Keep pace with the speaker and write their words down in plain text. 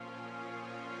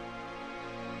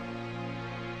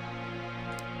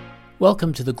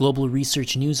Welcome to the Global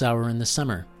Research News Hour in the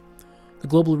summer. The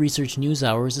Global Research News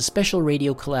Hour is a special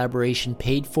radio collaboration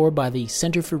paid for by the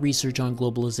Center for Research on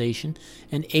Globalization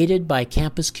and aided by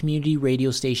campus community radio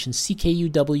station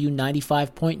CKUW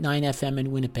 95.9 FM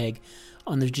in Winnipeg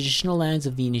on the traditional lands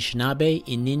of the Anishinaabe,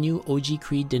 Ininu, Oji,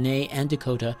 Cree, Dene, and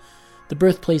Dakota, the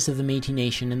birthplace of the Métis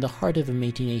Nation and the heart of the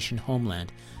Métis Nation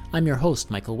homeland. I'm your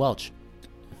host, Michael Welch.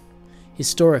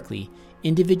 Historically,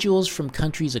 individuals from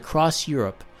countries across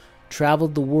Europe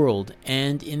traveled the world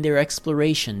and, in their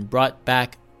exploration, brought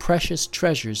back precious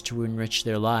treasures to enrich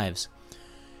their lives.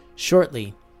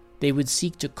 Shortly, they would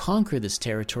seek to conquer this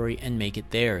territory and make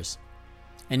it theirs.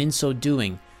 And in so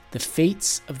doing, the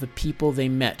fates of the people they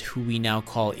met, who we now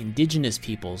call indigenous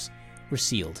peoples, were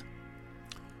sealed.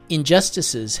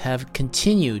 Injustices have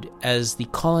continued as the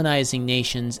colonizing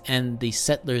nations and the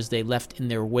settlers they left in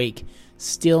their wake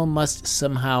still must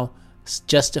somehow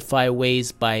justify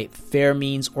ways by fair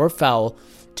means or foul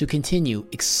to continue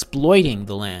exploiting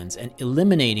the lands and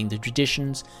eliminating the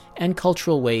traditions and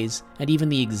cultural ways and even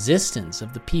the existence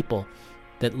of the people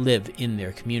that live in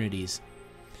their communities.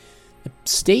 The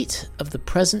state of the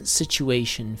present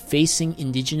situation facing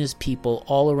indigenous people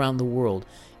all around the world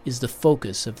is the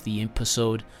focus of the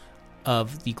episode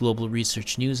of the Global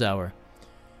Research News Hour.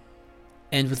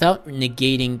 And without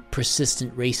negating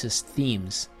persistent racist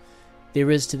themes, there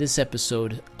is to this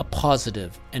episode a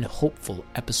positive and hopeful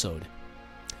episode.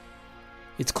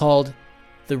 It's called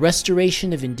The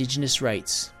Restoration of Indigenous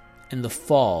Rights and the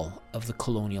Fall of the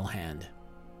Colonial Hand.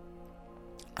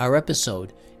 Our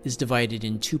episode is divided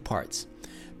in two parts.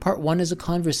 Part one is a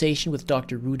conversation with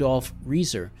Dr. Rudolf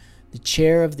Rieser, the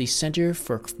chair of the Center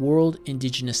for World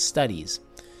Indigenous Studies.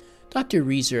 Dr.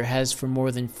 Rieser has for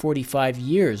more than 45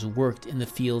 years worked in the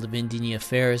field of Indian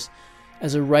affairs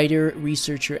as a writer,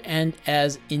 researcher, and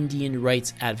as Indian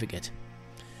rights advocate.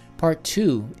 Part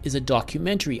 2 is a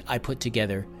documentary I put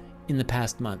together in the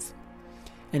past month,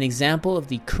 an example of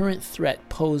the current threat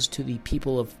posed to the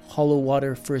people of Hollow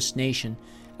Water First Nation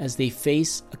as they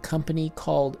face a company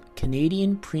called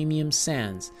Canadian Premium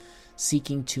Sands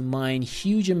seeking to mine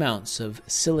huge amounts of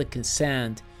silica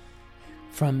sand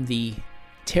from the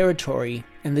territory,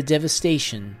 and the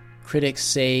devastation critics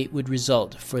say would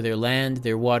result for their land,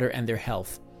 their water, and their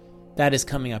health. That is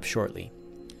coming up shortly.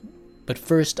 But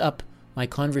first up, my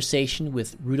conversation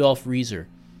with Rudolf Rieser.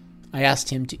 I asked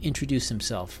him to introduce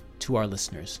himself to our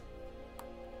listeners.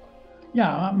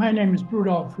 Yeah, my name is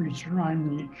Rudolf Rieser.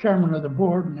 I'm the chairman of the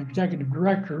board and executive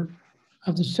director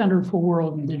of the Center for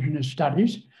World Indigenous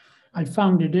Studies. I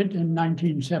founded it in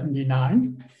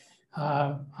 1979.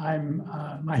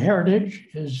 My heritage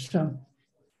is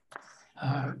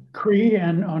Cree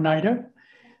and Oneida,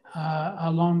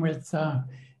 along with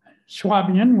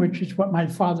Swabian, which is what my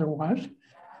father was.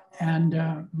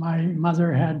 And my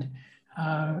mother had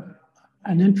an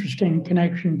interesting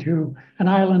connection to an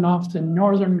island off the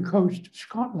northern coast of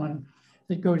Scotland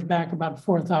that goes back about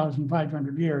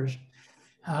 4,500 years.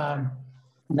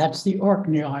 That's the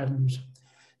Orkney Islands.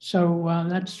 So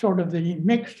that's sort of the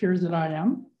mixture that I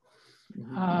am.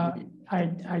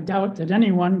 I doubt that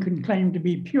anyone can claim to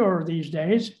be pure these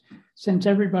days, since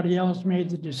everybody else made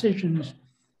the decisions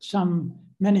some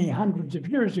many hundreds of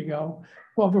years ago,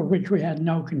 over which we had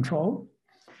no control.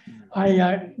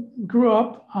 I grew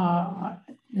up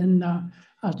in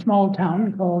a small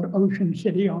town called Ocean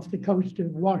City off the coast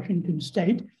of Washington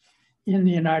State in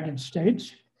the United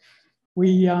States.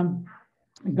 We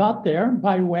got there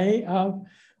by way of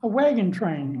a wagon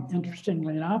train,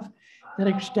 interestingly enough, that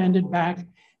extended back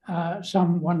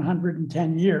some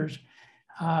 110 years,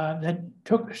 that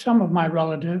took some of my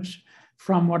relatives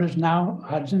from what is now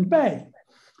Hudson Bay.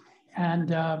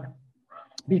 And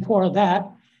before that,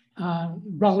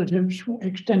 relatives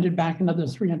extended back another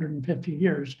 350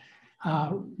 years,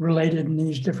 related in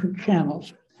these different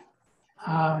channels.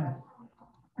 My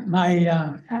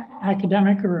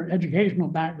academic or educational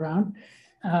background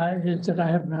is that I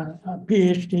have a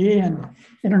PhD in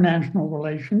international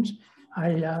relations.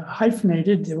 I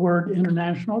hyphenated the word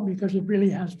international because it really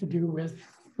has to do with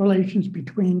relations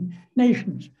between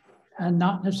nations and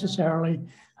not necessarily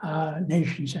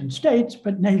nations and states,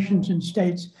 but nations and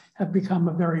states have become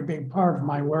a very big part of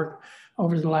my work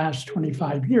over the last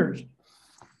 25 years.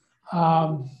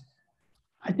 I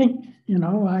think,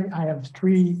 I have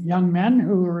three young men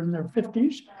who are in their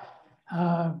 50s,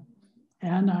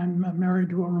 and I'm married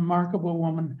to a remarkable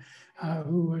woman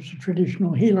who was a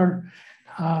traditional healer.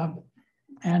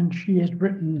 And she has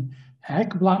written a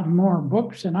heck of a lot more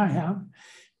books than I have,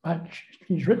 but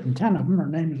she's written 10 of them. Her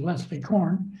name is Leslie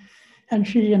Korn. And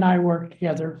she and I work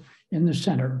together in the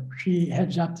center. She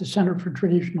heads up the Center for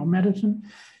Traditional Medicine,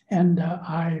 And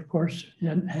I, of course,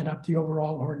 head up the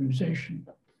overall organization.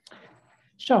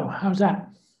 So how's that?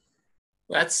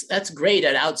 That's great,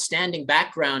 an outstanding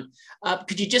background.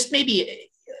 Could you just maybe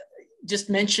just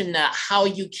mention how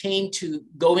you came to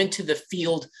go into the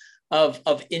field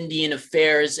of Indian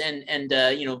affairs and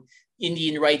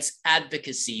Indian rights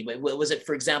advocacy? Was it,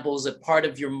 for example, was it part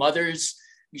of your mother's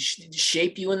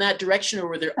shape you in that direction, or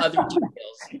were there other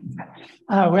details?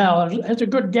 Well, it's a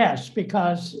good guess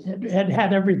because it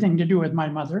had everything to do with my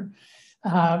mother.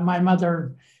 My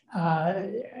mother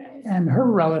and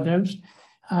her relatives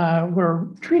were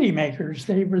treaty makers.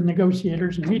 They were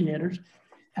negotiators and mediators.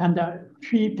 And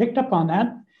she picked up on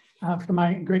that from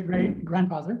my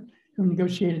great-great-grandfather, who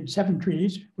negotiated 7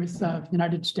 treaties with the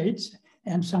United States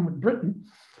and some with Britain.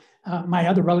 My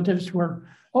other relatives were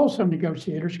also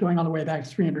negotiators going all the way back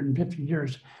 350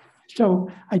 years. So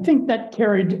I think that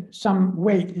carried some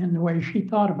weight in the way she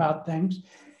thought about things.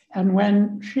 And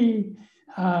when she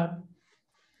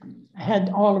had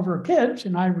all of her kids,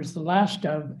 and I was the last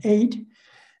of 8,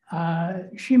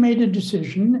 she made a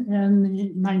decision in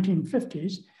the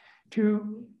 1950s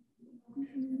to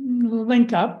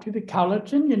link up to the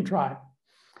Cowlitz Indian tribe.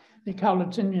 The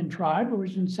Cowlitz Indian tribe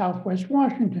was in Southwest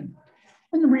Washington.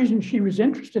 And the reason she was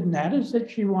interested in that is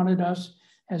that she wanted us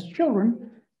as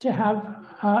children to have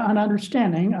an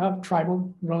understanding of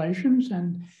tribal relations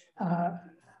and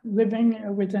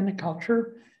living within a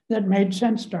culture that made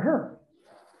sense to her.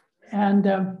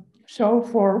 And so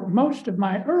for most of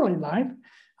my early life,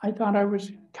 I thought I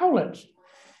was Cowlitz.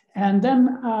 And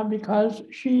then because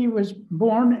she was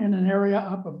born in an area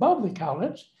up above the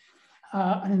Cowlitz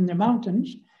in the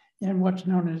mountains, in what's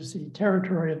known as the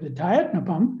territory of the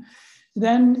Tayetnapum,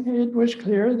 then it was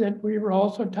clear that we were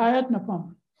also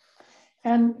Tayetnapum.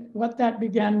 And what that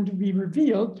began to be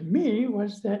revealed to me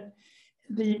was that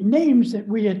the names that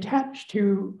we attach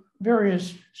to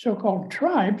various so-called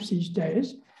tribes these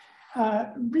days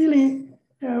really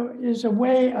is a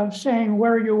way of saying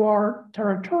where you are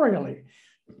territorially,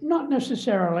 not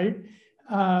necessarily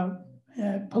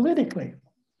politically.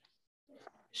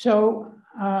 So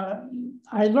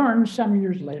I learned some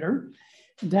years later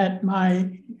that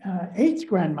my 8th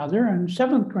grandmother and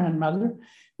 7th grandmother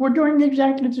were doing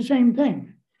exactly the same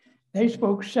thing. They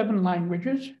spoke 7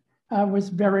 languages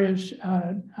with various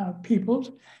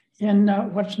peoples in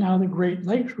what's now the Great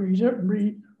Lakes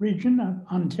region of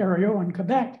Ontario and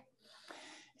Quebec.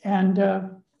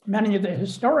 And many of the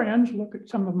historians look at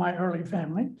some of my early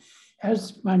family,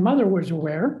 as my mother was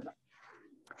aware,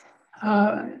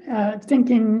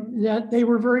 thinking that they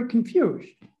were very confused.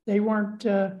 They weren't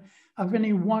of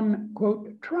any one,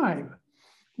 quote, tribe.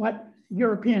 What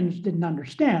Europeans didn't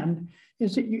understand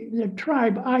is that the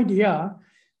tribe idea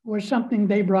was something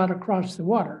they brought across the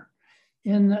water.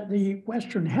 In the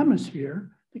Western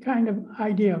Hemisphere, the kind of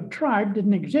idea of tribe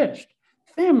didn't exist.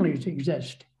 Families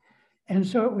exist. And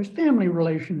so it was family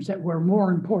relations that were more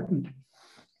important.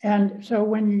 And so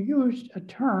when you used a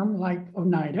term like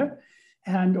Oneida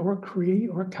and or Cree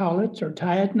or Cowlitz or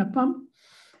Tayetnapum,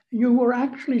 you were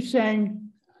actually saying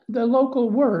the local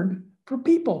word for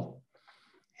people.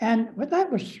 And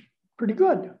that was pretty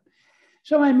good.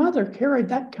 So my mother carried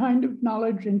that kind of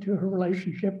knowledge into her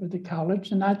relationship with the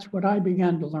Cowlitz, and that's what I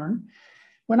began to learn.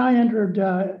 When I entered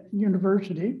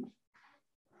university,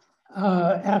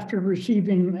 after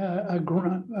receiving a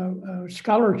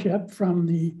scholarship from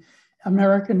the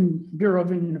American Bureau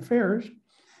of Indian Affairs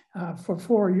for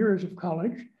 4 years of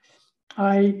college,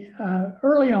 I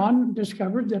early on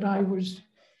discovered that I was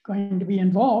going to be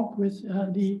involved with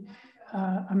the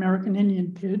American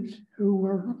Indian kids who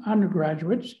were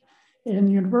undergraduates in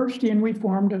the university, and we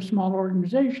formed a small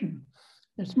organization.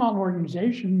 The small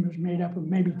organization was made up of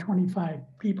maybe 25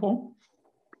 people,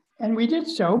 and we did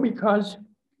so because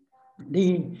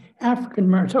the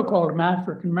so-called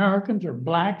African Americans or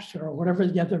blacks or whatever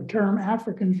the other term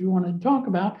Africans you wanted to talk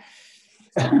about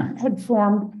had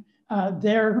formed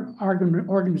their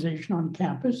organization on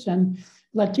campus, and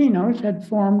Latinos had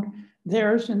formed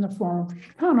theirs in the form of a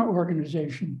Chicano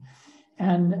organization.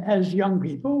 And as young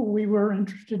people, we were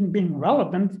interested in being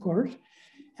relevant, of course,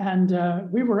 and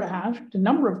we were asked a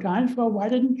number of times, well, why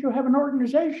didn't you have an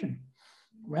organization?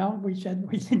 Well, we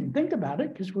said we didn't think about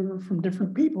it because we were from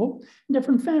different people,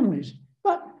 different families,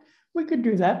 but we could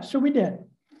do that, so we did.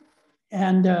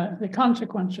 And the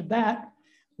consequence of that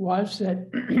was that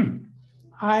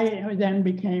I then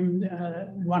became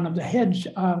one of the heads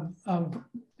of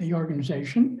the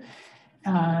organization,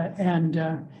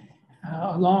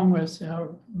 along with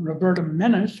Roberta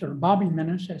Menace, or Bobby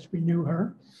Menace as we knew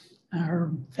her.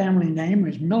 Her family name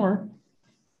was Miller.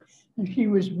 And she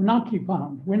was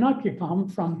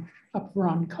Winnaquipam from up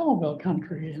around Colville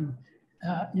country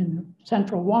in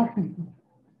central Washington.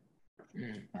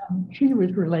 She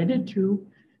was related to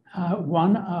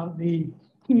one of the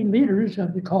key leaders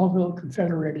of the Colville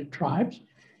Confederated Tribes,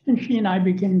 and she and I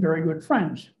became very good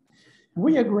friends.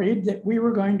 We agreed that we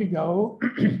were going to go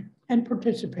and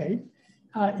participate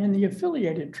in the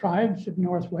affiliated tribes of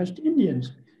Northwest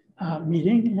Indians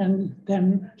meeting in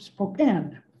then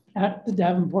Spokane at the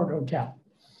Davenport Hotel.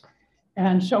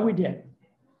 And so we did.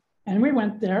 And we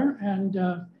went there, and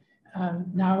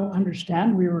now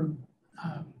understand we were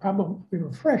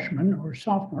freshmen or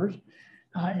sophomores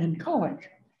in college.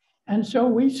 And so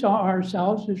we saw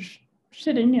ourselves as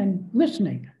sitting and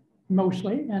listening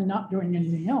mostly and not doing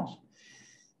anything else.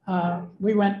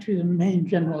 We went to the main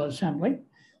General Assembly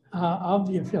of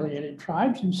the affiliated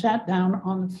tribes and sat down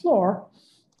on the floor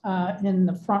in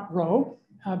the front row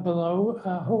below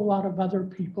a whole lot of other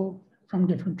people from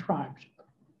different tribes.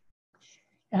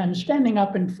 And standing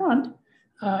up in front,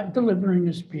 delivering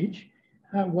a speech,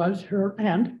 was her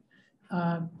aunt,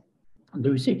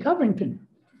 Lucy Covington,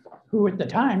 who at the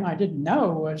time I didn't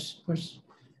know was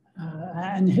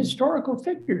an historical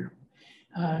figure.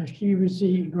 She was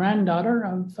the granddaughter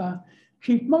of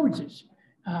Chief Moses,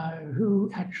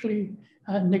 who actually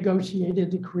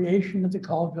negotiated the creation of the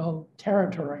Colville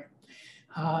Territory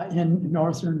in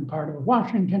northern part of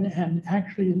Washington and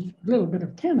actually a little bit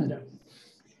of Canada.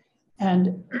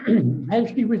 And as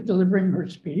she was delivering her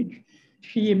speech,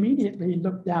 she immediately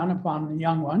looked down upon the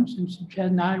young ones and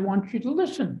said, "Now I want you to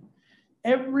listen,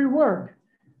 every word.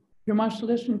 You must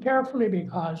listen carefully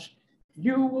because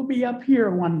you will be up here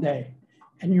one day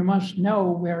and you must know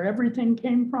where everything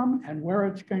came from and where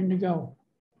it's going to go."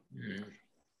 Mm.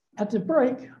 At the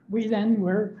break, we then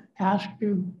were asked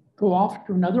to go off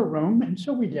to another room, and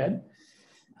so we did.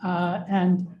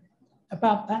 And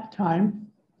about that time,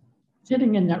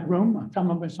 sitting in that room, some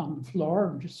of us on the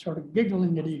floor, just sort of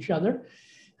giggling at each other,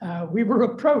 we were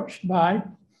approached by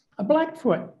a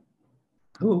Blackfoot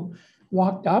who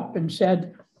walked up and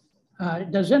said,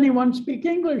 "Does anyone speak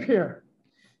English here?"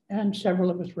 And several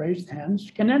of us raised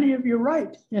hands. "Can any of you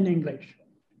write in English?"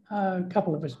 A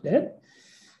couple of us did.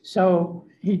 So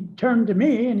he turned to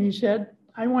me and he said,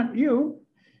 "I want you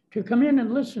to come in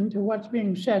and listen to what's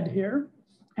being said here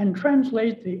and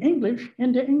translate the English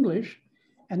into English.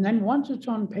 And then once it's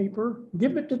on paper,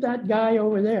 give it to that guy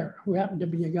over there," who happened to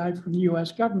be a guy from the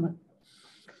US government.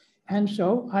 And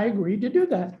so I agreed to do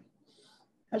that.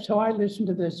 And so I listened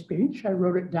to this speech, I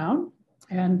wrote it down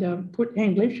and put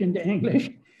English into English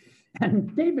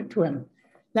and gave it to him.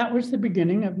 That was the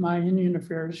beginning of my Indian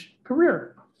Affairs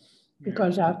career,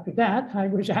 because after that, I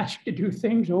was asked to do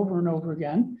things over and over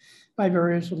again by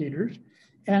various leaders.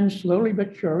 And slowly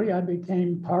but surely, I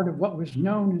became part of what was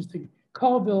known as the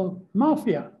Colville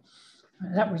Mafia.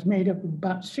 That was made up of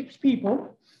about 6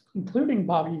 people, including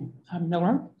Bobby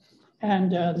Miller,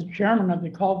 and the chairman of the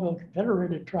Colville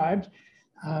Confederated Tribes,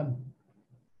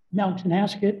 Melton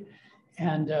Askett,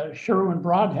 and Sherwin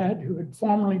Broadhead, who had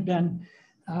formerly been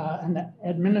an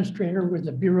administrator with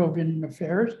the Bureau of Indian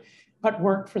Affairs, but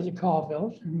worked for the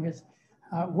Colvilles, and with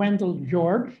Wendell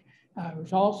George, who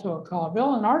was also a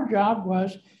Colville. And our job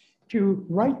was to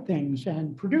write things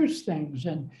and produce things,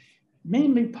 and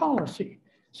mainly policy.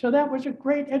 So that was a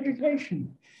great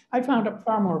education. I found it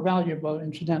far more valuable,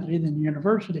 incidentally, than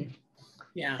university.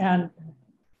 Yeah. And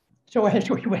so as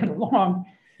we went along,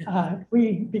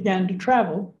 we began to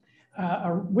travel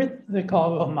with the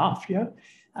Colville Mafia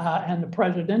and the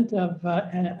president of,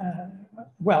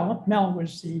 well, Mel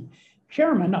was the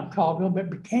chairman of Colville, but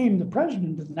became the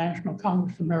president of the National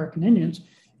Congress of American Indians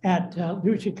at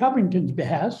Lucy Covington's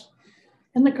behest.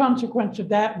 And the consequence of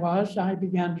that was I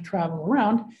began to travel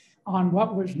around on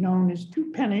what was known as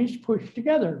 2 pennies pushed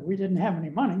together. We didn't have any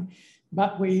money,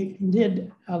 but we did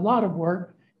a lot of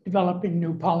work developing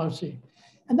new policy.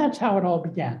 And that's how it all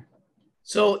began.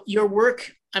 So your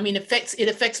work, I mean, it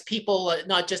affects people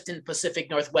not just in the Pacific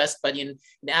Northwest, but in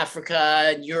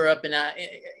Africa and Europe and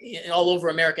all over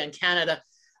America and Canada.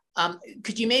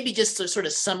 Could you maybe just sort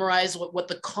of summarize what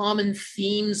the common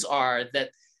themes are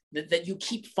that you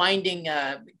keep finding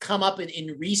come up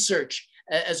in research,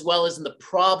 as well as in the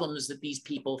problems that these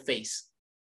people face?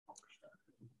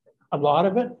 A lot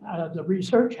of it, the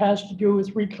research has to do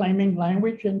with reclaiming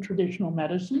language and traditional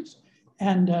medicines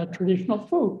and traditional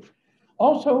food.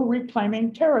 Also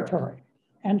reclaiming territory,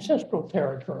 ancestral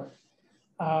territory,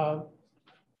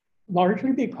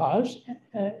 largely because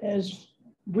as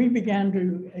we began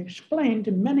to explain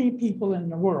to many people in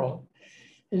the world,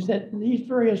 is that these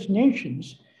various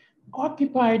nations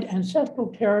occupied ancestral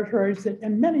territories that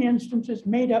in many instances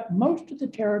made up most of the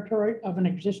territory of an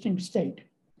existing state.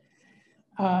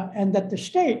 And that the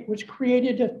state was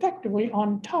created effectively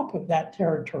on top of that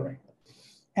territory.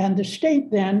 And the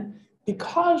state then,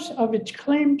 because of its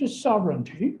claim to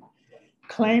sovereignty,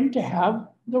 claimed to have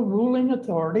the ruling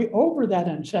authority over that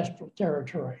ancestral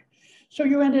territory. So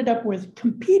you ended up with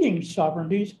competing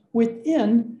sovereignties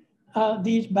within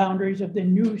these boundaries of the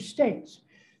new states.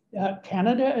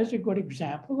 Canada is a good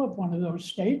example of one of those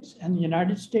states, and the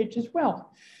United States as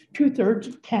well. 2/3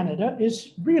 of Canada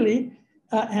is really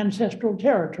ancestral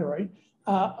territory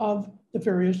of the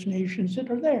various nations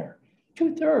that are there.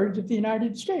 2/3 of the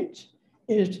United States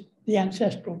is the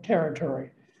ancestral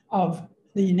territory of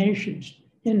the nations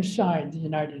inside the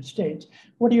United States.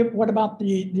 What about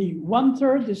the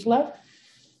 1/3 that's left?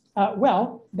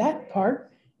 Well, that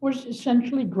part was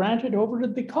essentially granted over to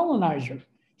the colonizer.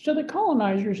 So the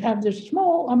colonizers have this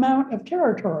small amount of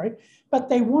territory, but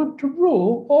they want to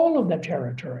rule all of the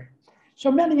territory.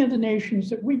 So many of the nations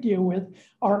that we deal with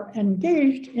are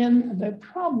engaged in the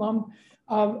problem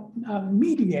of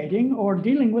mediating or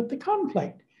dealing with the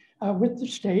conflict with the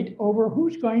state over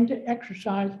who's going to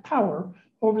exercise power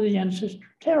over the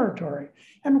ancestral territory.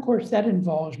 And of course, that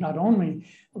involves not only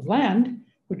land,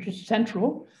 which is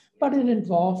central, but it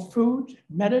involves food,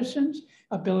 medicines,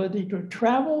 ability to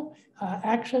travel,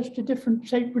 access to different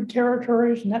sacred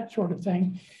territories and that sort of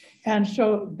thing. And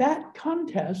so that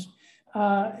contest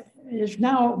is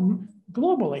now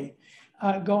globally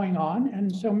going on.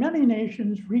 And so many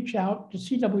nations reach out to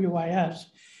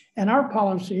CWIS, and our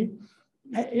policy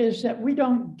is that we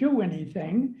don't do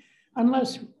anything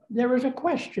unless there is a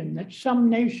question that some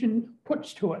nation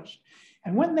puts to us.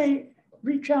 And when they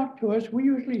reach out to us, we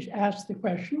usually ask the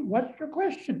question, what's your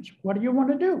questions? What do you want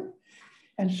to do?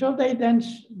 And so they then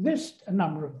list a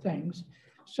number of things.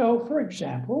 So for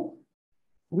example,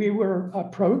 we were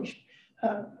approached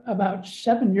about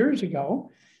 7 years ago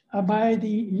by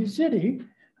the Yazidi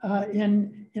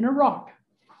in Iraq.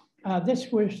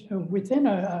 This was within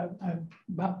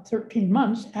about 13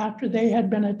 months after they had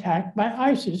been attacked by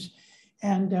ISIS,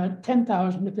 and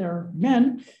 10,000 of their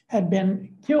men had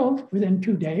been killed within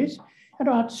 2 days, and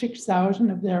about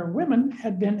 6,000 of their women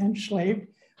had been enslaved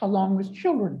along with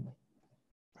children.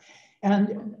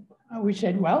 And we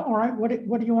said, well, all right,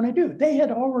 what do you want to do? They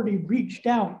had already reached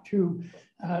out to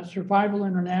Survival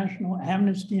International,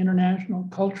 Amnesty International,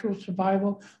 Cultural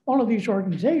Survival, all of these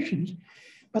organizations,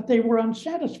 but they were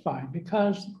unsatisfied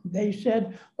because they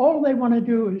said all they want to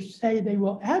do is say they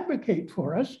will advocate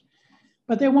for us,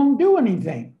 but they won't do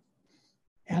anything.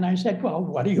 And I said, well,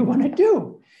 what do you want to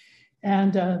do?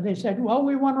 And they said, well,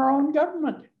 we want our own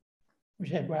government. We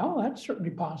said, well, that's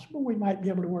certainly possible. We might be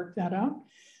able to work that out.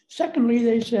 Secondly,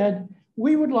 they said,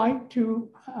 we would like to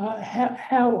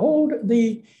hold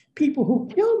the people who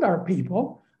killed our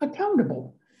people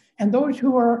accountable, and those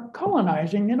who are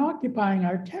colonizing and occupying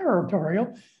our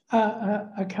territorial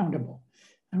accountable.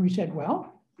 And we said,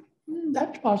 well,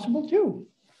 that's possible too.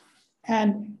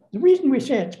 And the reason we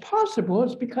say it's possible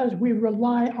is because we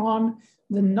rely on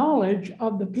the knowledge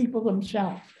of the people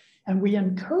themselves. And we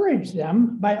encourage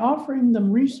them by offering them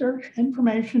research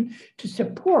information to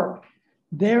support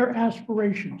their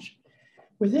aspirations.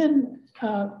 Within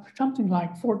something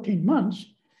like 14 months,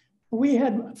 we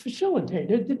had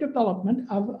facilitated the development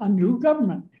of a new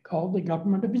government called the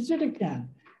Government of Yazidi.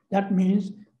 That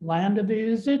means Land of the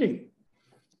Yazidi.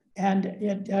 And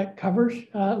it covers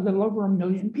a little over 1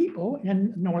 million people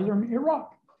in northern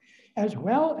Iraq, as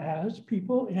well as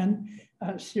people in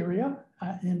Syria,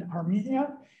 in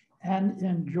Armenia, and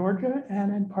in Georgia,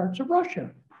 and in parts of Russia,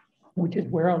 which is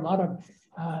where a lot of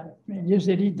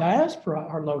Yazidi diaspora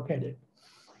are located.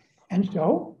 And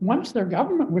so once their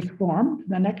government was formed,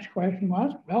 the next question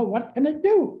was, well, what can it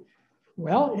do?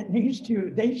 Well, it needs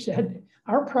to, they said,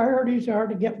 our priorities are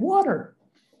to get water.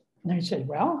 And they said,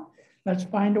 well, let's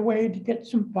find a way to get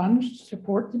some funds to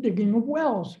support the digging of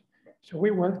wells. So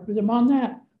we worked with them on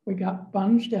that. We got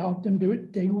funds to help them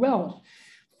dig wells.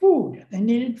 Food, they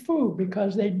needed food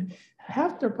because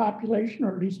half their population,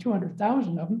 or at least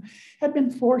 200,000 of them, had been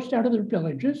forced out of their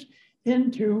villages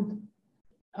into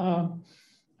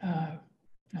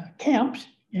camps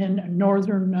in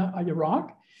northern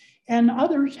Iraq, and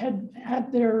others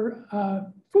had their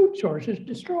food sources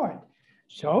destroyed.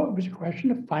 So it was a question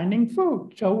of finding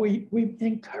food. So we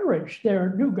encouraged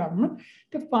their new government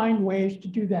to find ways to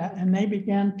do that, and they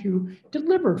began to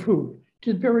deliver food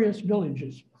to various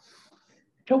villages.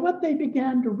 So what they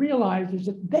began to realize is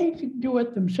that they could do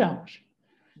it themselves.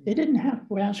 They didn't have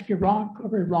to ask Iraq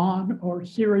or Iran or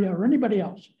Syria or anybody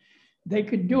else. They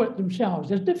could do it themselves,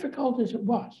 as difficult as it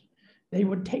was. they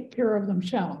would take care of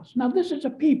themselves. Now, this is a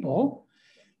people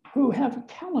who have a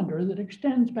calendar that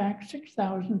extends back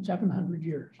 6,700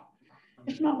 years.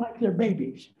 It's not like they're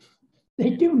babies.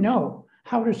 They do know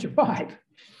how to survive.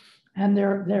 And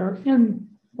they're in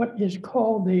what is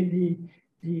called the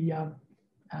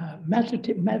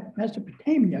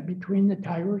Mesopotamia, between the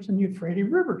Tigris and the Euphrates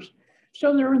rivers.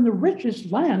 So they're in the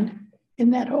richest land in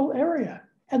that whole area,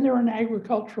 and they're an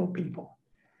agricultural people.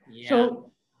 Yeah.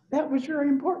 So that was very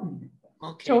important.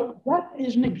 Okay. So that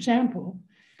is an example.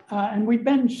 And we've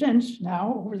been since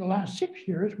now, over the last 6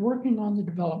 years, working on the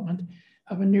development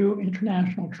of a new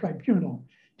international tribunal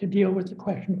to deal with the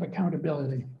question of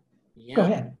accountability. Yeah. Go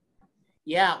ahead.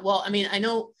 Yeah, well, I mean, I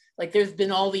know like there's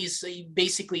been all these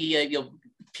basically,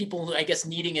 people, I guess,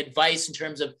 needing advice in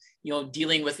terms of,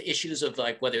 dealing with issues of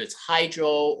like whether it's hydro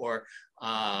or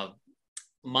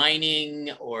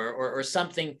mining or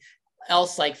something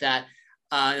else like that,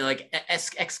 like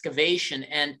excavation.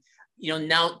 And,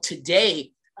 now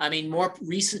today, I mean, more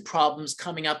recent problems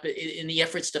coming up in the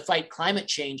efforts to fight climate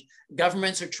change.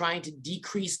 Governments are trying to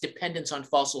decrease dependence on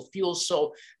fossil fuels.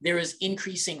 So there is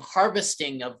increasing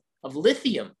harvesting of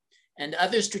lithium and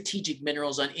other strategic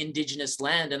minerals on indigenous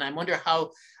land. And I wonder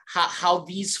how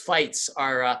these fights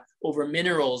are over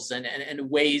minerals and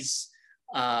ways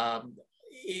of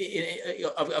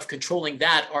controlling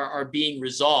that are being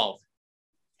resolved.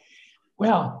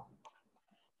 Well,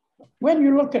 when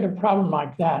you look at a problem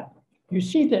like that, you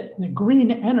see that the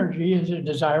green energy is a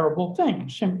desirable thing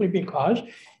simply because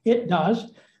it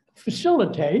does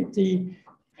facilitate the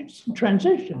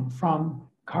transition from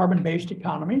carbon-based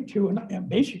economy to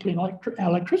basically an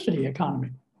electricity economy.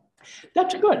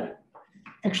 That's good,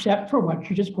 except for what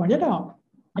you just pointed out.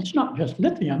 It's not just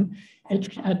lithium, it's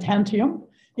tantalum,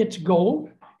 it's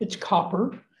gold, it's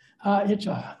copper, it's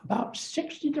about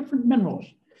 60 different minerals.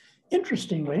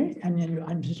 Interestingly, and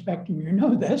I'm suspecting you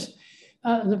know this,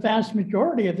 the vast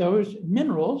majority of those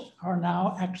minerals are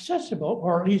now accessible,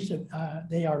 or at least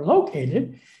they are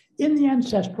located in the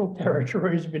ancestral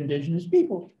territories of indigenous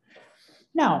peoples.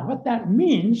 Now, what that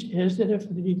means is that if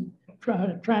the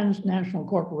transnational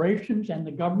corporations and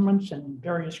the governments and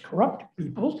various corrupt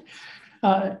peoples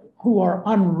who are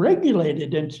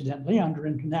unregulated, incidentally, under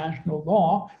international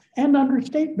law and under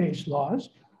state-based laws,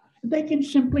 they can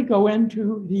simply go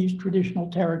into these traditional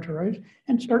territories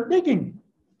and start digging.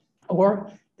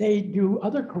 Or they do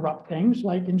other corrupt things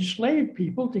like enslave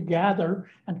people to gather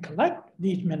and collect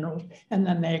these minerals, and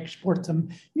then they export them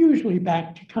usually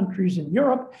back to countries in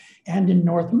Europe and in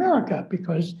North America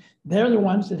because they're the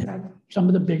ones that have some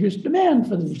of the biggest demand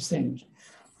for these things.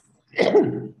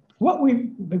 What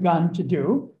we've begun to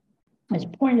do is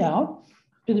point out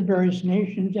to the various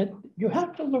nations that you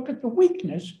have to look at the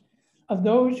weakness of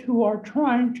those who are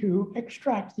trying to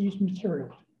extract these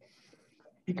materials.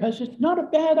 Because it's not a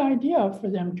bad idea for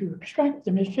them to extract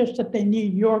them. It's just that they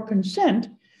need your consent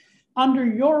under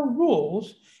your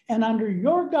rules and under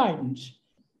your guidance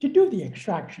to do the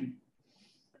extraction.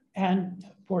 And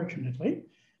fortunately,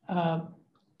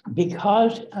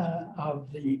 because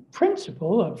of the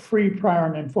principle of free, prior,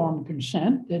 and informed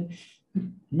consent that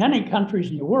many countries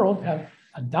in the world have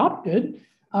adopted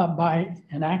by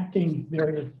enacting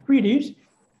various treaties,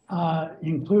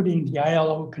 including the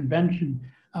ILO Convention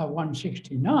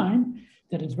 169,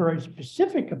 that is very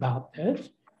specific about this,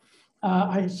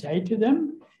 I say to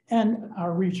them, and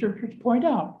our researchers point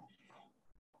out,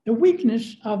 the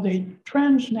weakness of the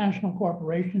transnational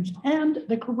corporations and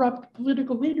the corrupt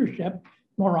political leadership,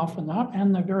 more often than not,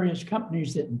 and the various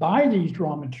companies that buy these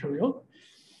raw materials,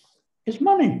 is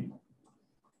money.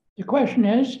 The question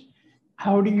is,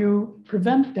 how do you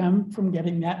prevent them from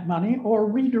getting that money or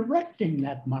redirecting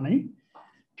that money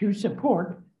to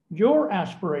support your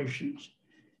aspirations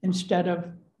instead of,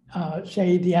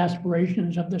 say, the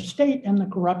aspirations of the state and the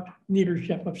corrupt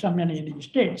leadership of so many of these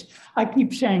states? I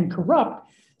keep saying corrupt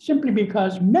simply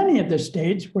because many of the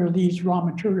states where these raw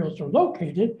materials are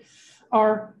located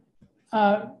are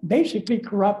basically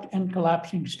corrupt and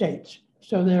collapsing states.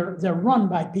 So they're run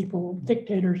by people,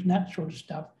 dictators and that sort of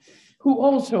stuff, who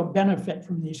also benefit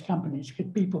from these companies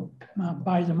because people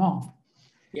buy them off.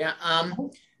 Yeah,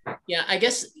 I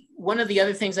guess one of the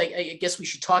other things I guess we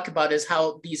should talk about is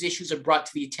how these issues are brought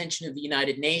to the attention of the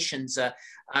United Nations. There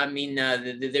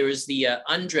was the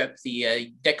UNDRIP,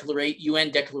 the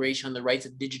UN Declaration on the Rights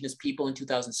of Indigenous People in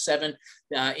 2007.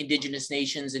 Indigenous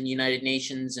nations and United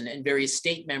Nations and various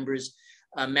state members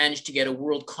managed to get a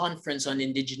world conference on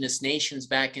indigenous nations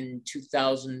back in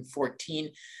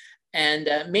 2014. And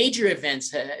major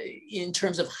events in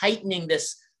terms of heightening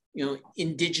this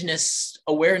indigenous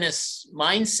awareness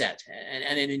mindset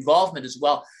and involvement as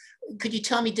well. Could you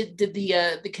tell me, did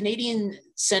the Canadian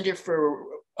Centre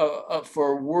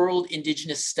for World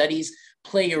Indigenous Studies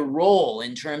play a role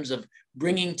in terms of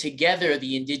bringing together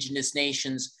the Indigenous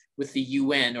nations with the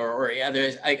UN, or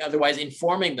otherwise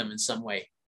informing them in some way?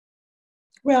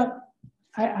 Well,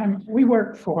 we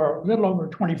worked for a little over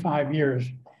 25 years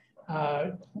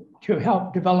to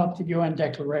help develop the UN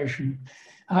Declaration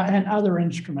and other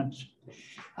instruments.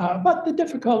 But the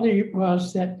difficulty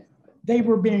was that they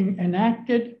were being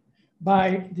enacted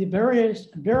by the very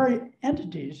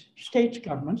entities, states,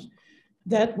 governments,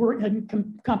 that were in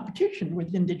competition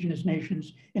with Indigenous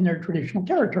nations in their traditional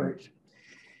territories.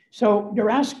 So you're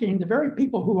asking the very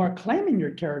people who are claiming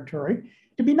your territory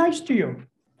to be nice to you.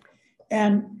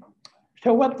 And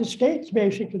so what the states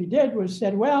basically did was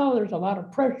said, well, there's a lot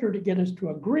of pressure to get us to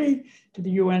agree to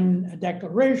the UN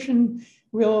Declaration.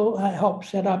 We'll help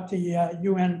set up the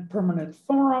UN Permanent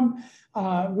Forum.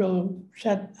 We'll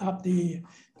set up the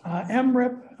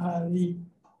MRIP, the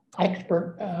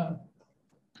expert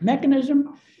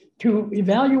mechanism to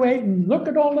evaluate and look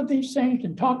at all of these things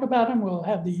and talk about them. We'll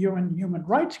have the UN Human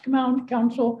Rights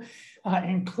Council,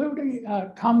 including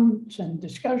comments and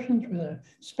discussions with a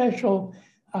special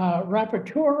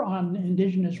rapporteur on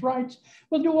Indigenous rights.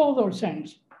 We'll do all those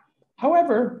things.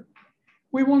 However,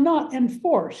 we will not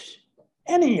enforce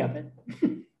any of it.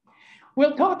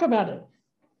 We'll talk about it,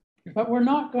 but we're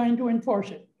not going to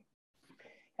enforce it.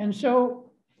 And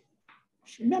so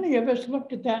many of us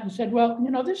looked at that and said, well, you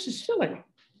know, this is silly.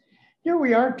 Here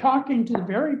we are talking to the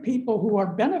very people who are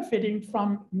benefiting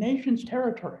from nations'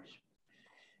 territories.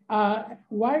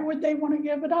 Why would they want to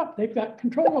give it up? They've got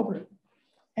control over it.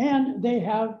 And they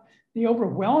have the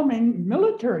overwhelming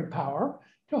military power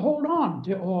to hold on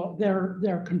to all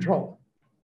their control.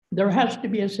 There has to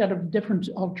be a set of different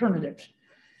alternatives.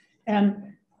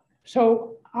 And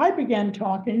so I began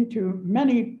talking to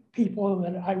many people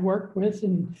that I worked with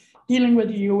and dealing with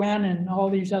the UN and all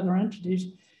these other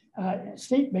entities,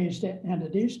 state-based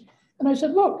entities. And I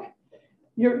said, look,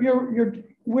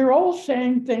 we're all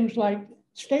saying things like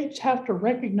states have to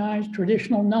recognize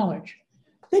traditional knowledge.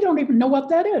 They don't even know what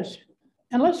that is.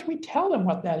 Unless we tell them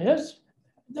what that is,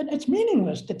 then it's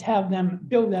meaningless to have them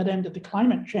build that into the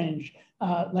climate change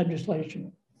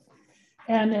legislation.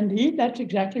 And indeed, that's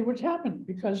exactly what's happened,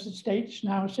 because the states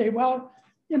now say, well,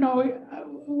 you know,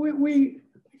 we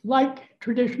like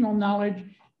traditional knowledge,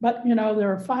 but, you know,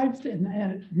 there are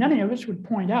and many of us would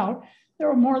point out, there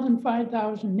are more than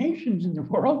 5,000 nations in the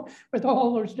world with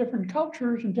all those different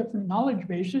cultures and different knowledge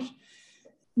bases.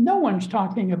 No one's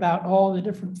talking about all the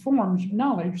different forms of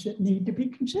knowledge that need to be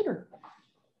considered.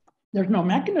 There's no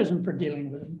mechanism for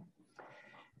dealing with them.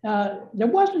 There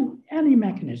wasn't any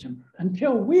mechanism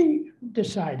until we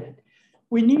decided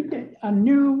we needed a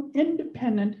new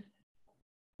independent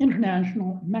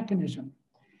international mechanism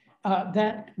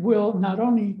that will not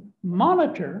only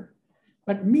monitor,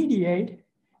 but mediate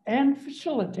and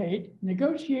facilitate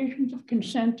negotiations of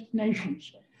consent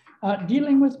nations,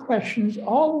 dealing with questions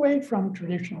all the way from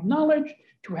traditional knowledge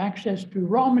to access to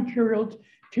raw materials,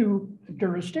 to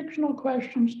jurisdictional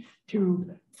questions,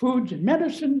 to foods and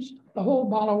medicines, the whole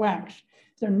ball of wax.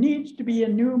 There needs to be a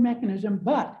new mechanism,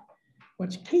 but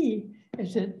what's key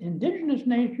is that Indigenous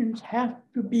nations have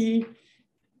to be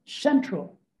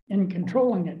central in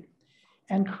controlling it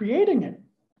and creating it.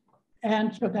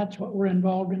 And so that's what we're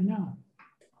involved in now.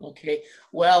 Okay,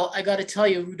 well, I got to tell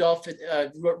you, Rudolf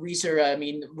Rieser, I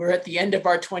mean, we're at the end of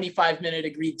our 25-minute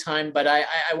agreed time, but I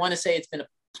want to say it's been a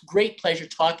great pleasure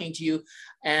talking to you,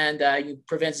 and you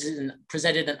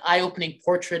presented an eye-opening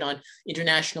portrait on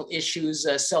international issues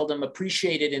seldom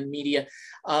appreciated in media.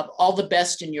 All the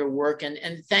best in your work,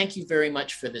 and thank you very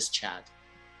much for this chat.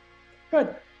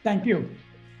 Good, thank you.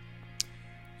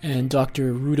 And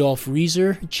Dr. Rudolf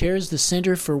Rieser chairs the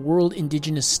Center for World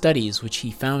Indigenous Studies, which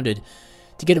he founded.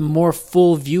 To get a more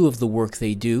full view of the work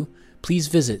they do, please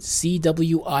visit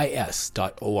cwis.org.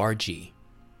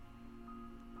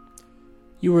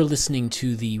 You are listening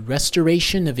to The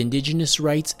Restoration of Indigenous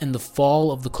Rights and the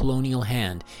Fall of the Colonial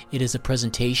Hand. It is a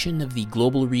presentation of the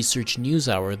Global Research News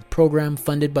Hour, the program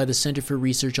funded by the Center for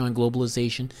Research on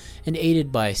Globalization and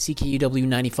aided by CKUW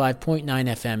 95.9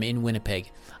 FM in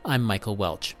Winnipeg. I'm Michael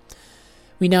Welch.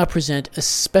 We now present a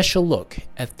special look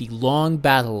at the long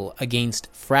battle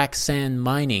against frac sand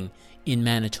mining in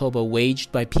Manitoba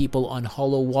waged by people on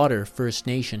Hollow Water First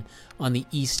Nation on the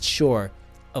east shore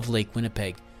of Lake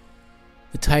Winnipeg.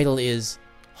 The title is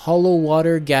Hollow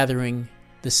Water Gathering,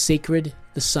 the Sacred,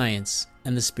 the Science,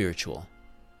 and the Spiritual.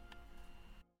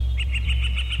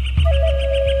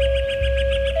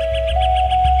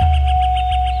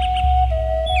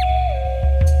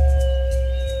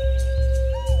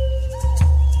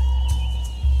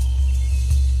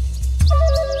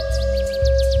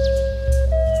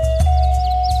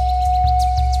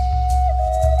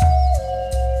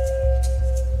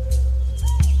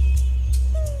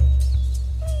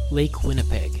 Lake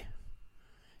Winnipeg.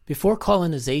 Before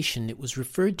colonization, it was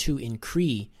referred to in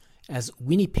Cree as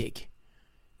Winnipeg,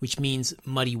 which means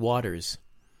muddy waters.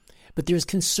 But there is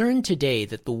concern today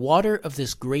that the water of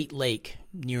this great lake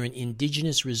near an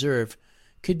indigenous reserve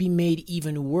could be made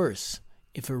even worse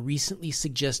if a recently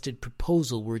suggested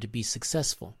proposal were to be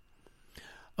successful.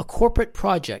 A corporate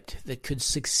project that could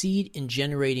succeed in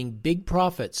generating big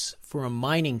profits for a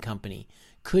mining company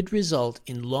could result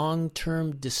in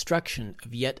long-term destruction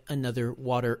of yet another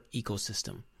water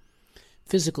ecosystem,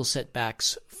 physical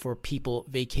setbacks for people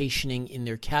vacationing in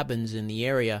their cabins in the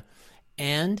area,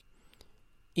 and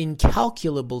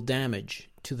incalculable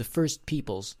damage to the First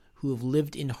Peoples who have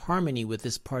lived in harmony with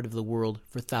this part of the world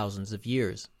for thousands of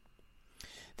years.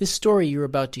 This story you're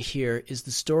about to hear is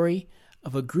the story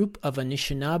of a group of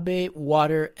Anishinaabe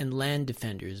water and land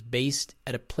defenders based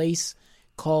at a place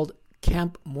called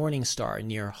Camp Morningstar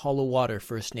near Hollow Water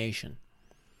First Nation.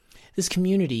 This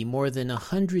community, more than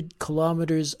 100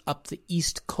 kilometers up the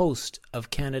east coast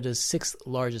of Canada's sixth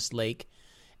largest lake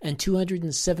and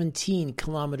 217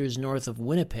 kilometers north of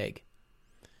Winnipeg.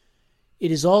 It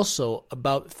is also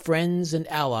about friends and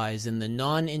allies in the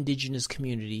non-Indigenous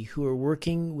community who are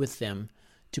working with them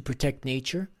to protect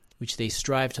nature, which they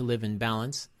strive to live in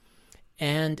balance,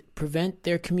 and prevent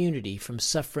their community from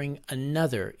suffering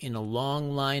another in a long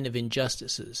line of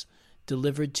injustices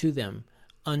delivered to them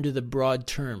under the broad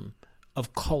term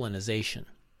of colonization.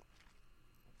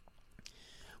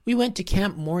 We went to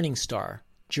Camp Morningstar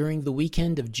during the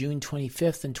weekend of June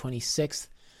 25th and 26th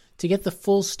to get the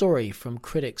full story from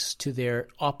critics to their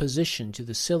opposition to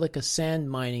the silica sand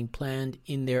mining planned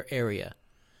in their area.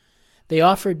 They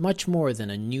offered much more than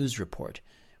a news report,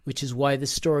 which is why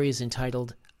this story is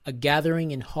entitled A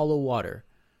Gathering in Hollow Water,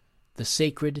 the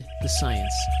Sacred, the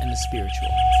Science, and the Spiritual.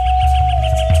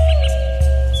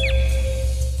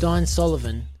 Don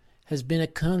Sullivan has been a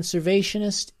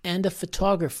conservationist and a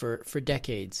photographer for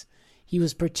decades. He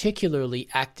was particularly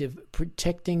active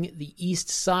protecting the east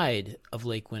side of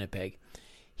Lake Winnipeg.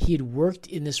 He had worked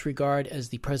in this regard as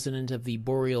the president of the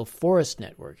Boreal Forest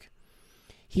Network.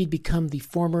 He had become the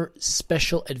former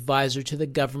special advisor to the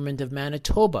government of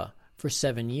Manitoba for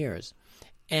 7 years,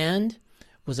 and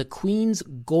was a Queen's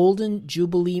Golden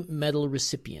Jubilee Medal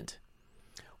recipient.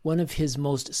 One of his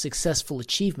most successful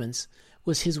achievements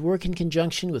was his work in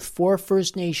conjunction with 4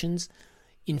 First Nations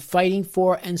in fighting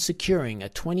for and securing a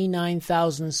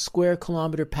 29,000 square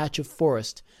kilometer patch of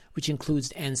forest, which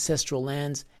includes ancestral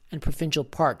lands and provincial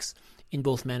parks in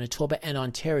both Manitoba and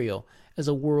Ontario, as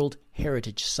a World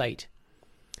Heritage Site.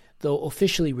 Though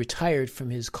officially retired from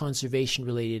his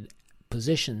conservation-related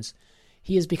positions,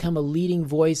 he has become a leading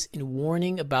voice in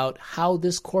warning about how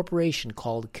this corporation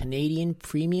called Canadian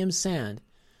Premium Sand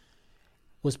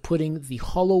was putting the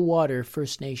Hollow Water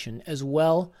First Nation, as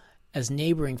well as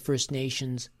neighboring First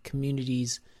Nations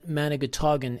communities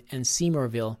Manigatogan and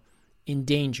Seymourville, in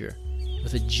danger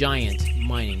with a giant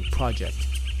mining project.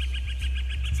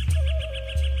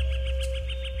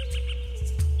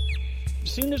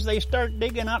 As soon as they start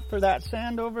digging up for that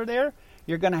sand over there,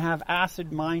 you're going to have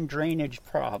acid mine drainage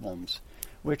problems,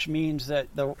 which means that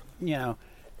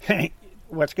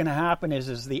what's going to happen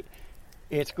is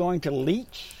it's going to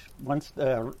leach once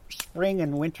the spring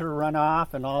and winter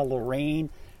runoff and all the rain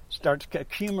starts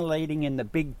accumulating in the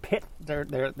big pit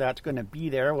that's going to be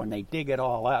there when they dig it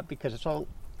all up, because it's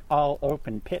all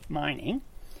open pit mining.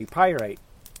 Pyrite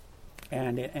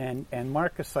and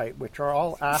marcasite, which are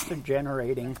all acid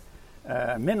generating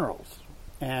minerals,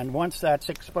 and once that's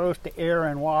exposed to air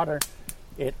and water,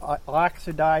 it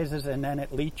oxidizes and then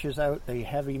it leaches out the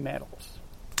heavy metals.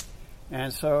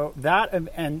 And so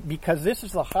and because this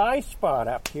is the high spot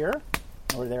up here,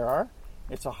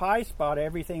 it's a high spot,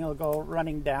 everything will go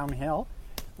running downhill,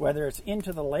 whether it's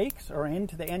into the lakes or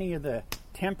into any of the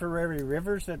temporary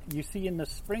rivers that you see in the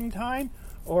springtime,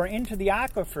 or into the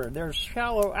aquifer. There's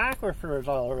shallow aquifers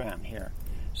all around here.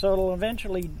 So it'll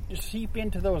eventually seep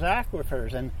into those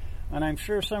aquifers, and I'm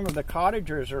sure some of the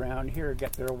cottagers around here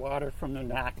get their water from the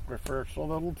aquifer, so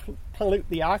it'll pollute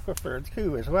the aquifer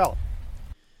too as well.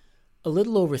 A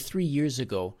little over 3 years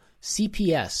ago,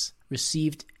 CPS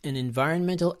received an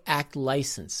Environmental Act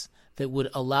license that would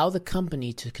allow the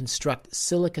company to construct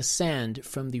silica sand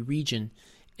from the region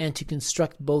and to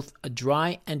construct both a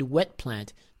dry and wet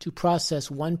plant to process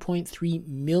 1.3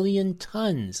 million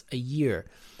tons a year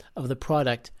of the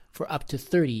product for up to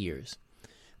 30 years.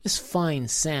 This fine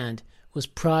sand was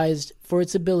prized for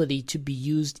its ability to be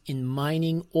used in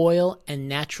mining oil and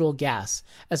natural gas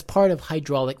as part of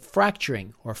hydraulic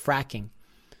fracturing or fracking.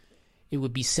 It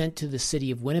would be sent to the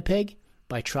city of Winnipeg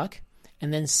by truck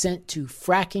and then sent to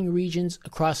fracking regions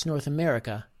across North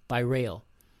America by rail.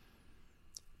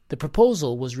 The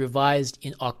proposal was revised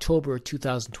in October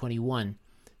 2021,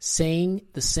 saying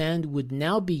the sand would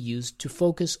now be used to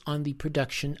focus on the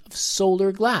production of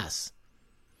solar glass.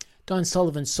 Don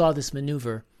Sullivan saw this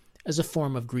maneuver as a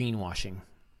form of greenwashing.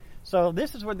 So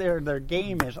this is what their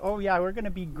game is. Oh yeah, we're going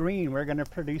to be green. We're going to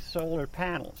produce solar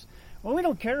panels. Well, we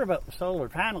don't care about the solar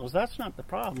panels. That's not the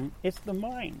problem. It's the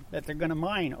mine that they're going to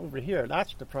mine over here.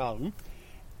 That's the problem.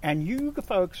 And you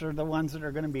folks are the ones that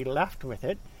are going to be left with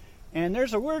it. And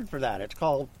there's a word for that. It's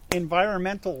called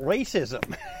environmental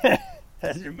racism.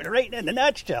 Right in a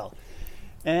nutshell.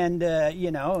 And,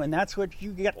 and that's what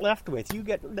you get left with. You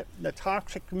get the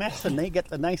toxic mess, and they get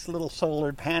the nice little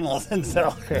solar panels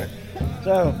themselves.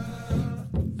 So,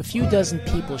 a few dozen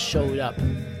people showed up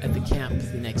at the camp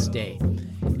the next day.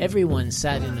 Everyone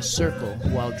sat in a circle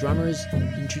while drummers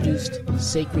introduced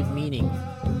sacred meaning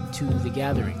to the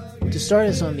gathering. To start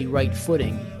us on the right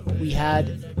footing, we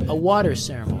had a water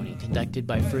ceremony conducted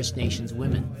by First Nations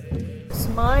women. It's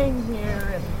mine here,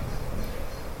 and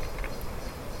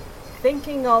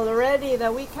thinking already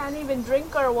that we can't even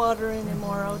drink our water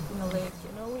anymore out in the lake.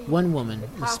 One woman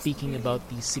was speaking about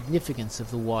the significance of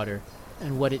the water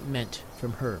and what it meant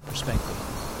from her perspective.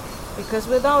 Because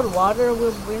without water,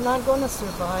 we're not going to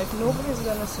survive. Nobody's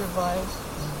going to survive.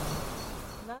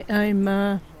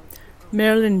 I'm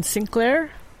Marilyn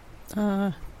Sinclair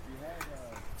from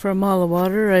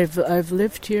Malawater. I've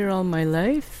lived here all my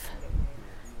life,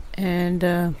 and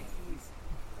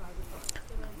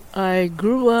I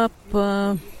grew up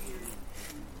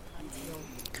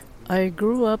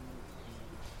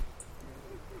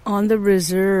on the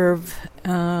reserve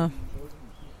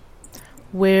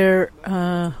where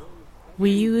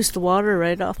we used water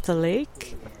right off the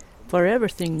lake for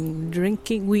everything.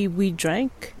 Drinking, we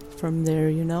drank from there,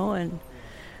 and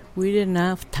we didn't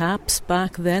have taps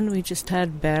back then. We just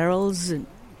had barrels, and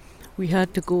we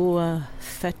had to go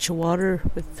fetch water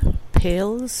with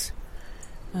pails.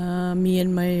 Me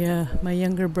and my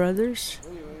younger brothers.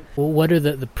 Well, what are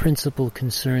the principal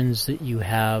concerns that you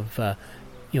have,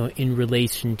 in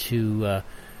relation to,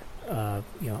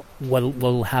 what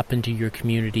will happen to your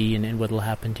community and what will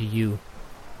happen to you?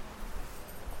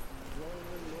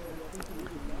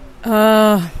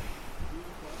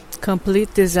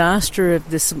 Complete disaster if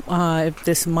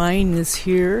this mine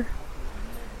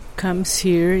comes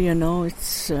here.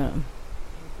 It's.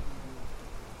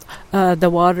 The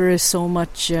water is so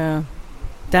much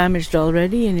damaged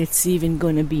already, and it's even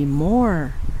going to be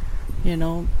more.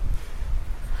 We'll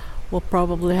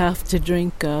probably have to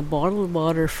drink bottled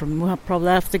water we'll probably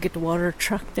have to get water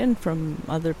trucked in from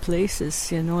other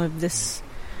places, if this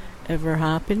ever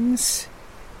happens.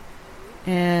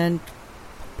 And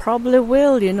probably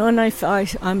will, and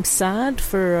I'm sad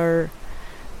for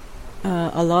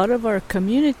a lot of our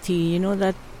community,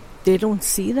 that they don't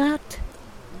see that.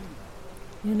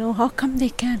 How come they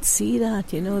can't see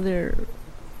that?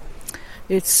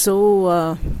 It's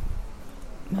so,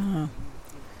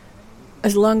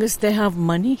 as long as they have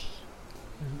money,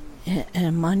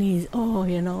 and money,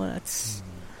 that's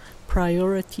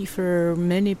priority for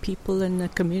many people in the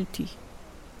community.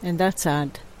 And that's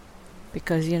sad,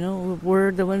 because,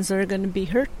 we're the ones that are going to be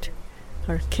hurt.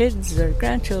 Our kids, our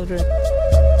grandchildren.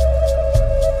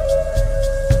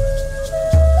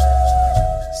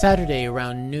 Saturday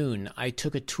around noon, I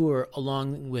took a tour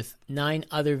along with 9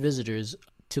 other visitors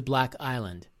to Black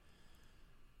Island.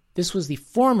 This was the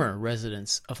former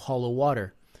residence of Hollow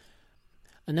Water.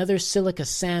 Another silica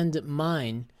sand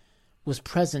mine was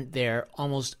present there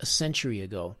almost a century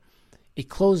ago. It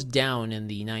closed down in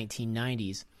the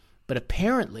 1990s, but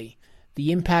apparently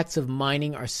the impacts of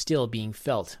mining are still being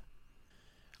felt.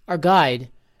 Our guide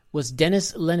was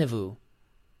Dennis Leneveux.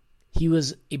 He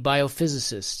was a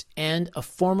biophysicist and a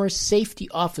former safety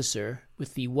officer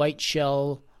with the White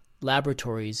Shell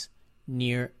Laboratories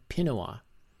near Pinawa.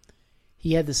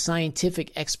 He had the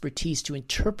scientific expertise to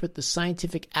interpret the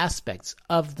scientific aspects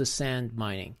of the sand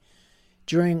mining.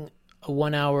 During a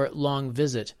 1-hour-long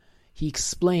visit, he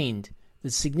explained the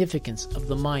significance of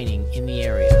the mining in the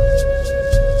area.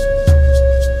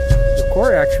 The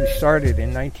Corps actually started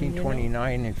in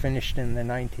 1929 and finished in the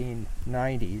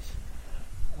 1990s.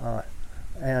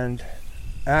 And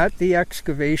at the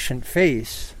excavation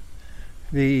face,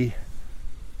 the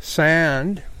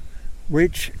sand,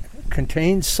 which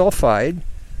contains sulfide,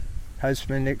 has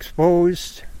been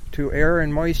exposed to air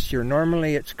and moisture.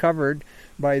 Normally it's covered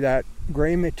by that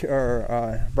gray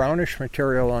brownish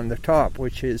material on the top,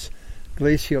 which is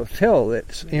glacial till.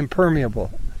 It's impermeable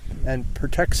and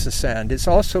protects the sand. It's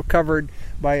also covered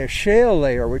by a shale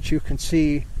layer, which you can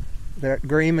see, that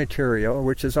gray material,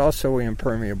 which is also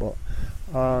impermeable.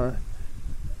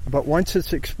 But once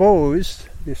it's exposed,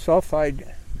 the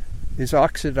sulfide is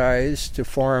oxidized to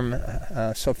form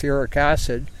sulfuric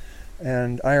acid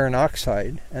and iron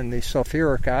oxide, and the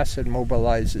sulfuric acid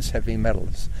mobilizes heavy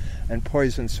metals and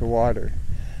poisons the water.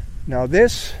 Now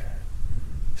this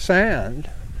sand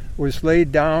was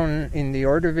laid down in the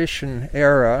Ordovician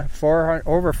era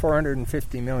over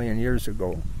 450 million years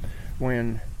ago,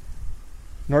 when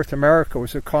North America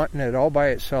was a continent all by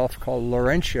itself called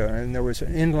Laurentia, and there was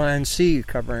an inland sea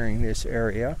covering this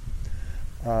area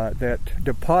that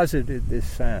deposited this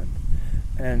sand.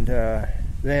 And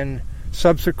then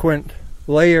subsequent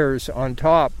layers on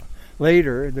top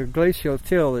later, the glacial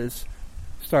till is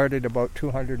started about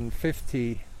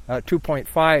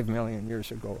 2.5 million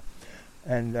years ago.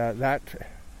 And that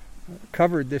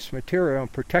covered this material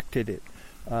and protected it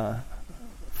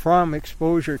from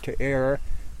exposure to air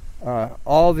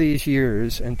all these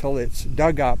years until it's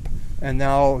dug up, and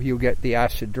now you get the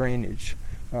acid drainage.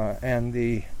 And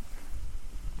the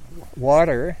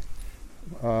water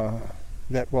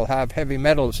that will have heavy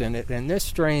metals in it, and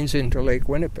this drains into Lake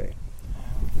Winnipeg.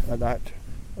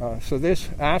 So this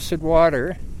acid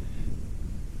water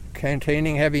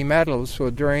containing heavy metals will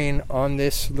drain on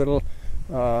this little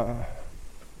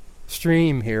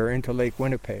stream here into Lake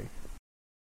Winnipeg.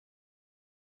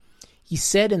 He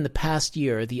said in the past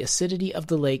year the acidity of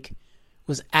the lake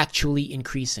was actually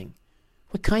increasing.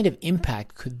 What kind of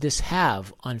impact could this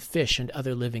have on fish and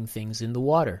other living things in the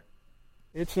water?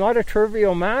 It's not a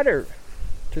trivial matter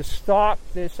to stop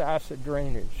this acid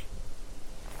drainage.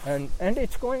 And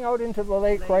it's going out into the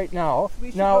lake right now.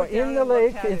 Now in the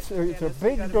lake there's a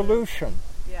big dilution.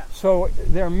 Yeah. So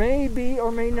there may be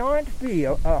or may not be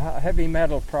a heavy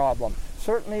metal problem.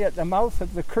 Certainly at the mouth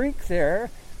of the creek there,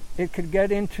 it could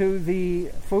get into the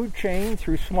food chain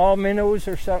through small minnows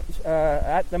or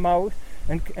at the mouth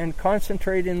and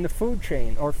concentrate in the food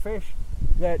chain. Or fish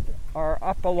that are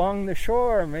up along the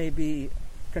shore may be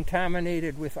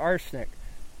contaminated with arsenic.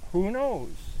 Who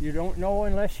knows? You don't know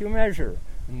unless you measure.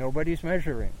 And nobody's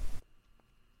measuring.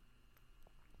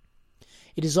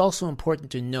 It is also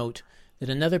important to note that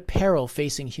another peril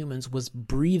facing humans was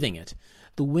breathing it.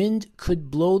 The wind could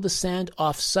blow the sand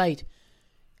off-site,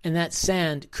 and that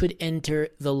sand could enter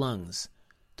the lungs.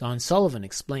 Don Sullivan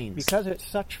explains. Because it's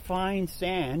such fine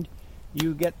sand,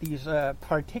 you get these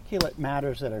particulate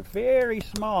matters that are very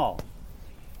small.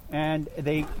 And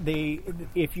they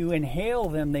if you inhale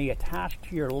them, they attach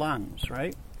to your lungs,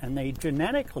 right? And they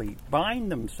genetically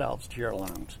bind themselves to your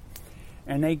lungs.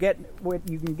 And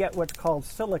you can get what's called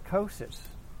silicosis.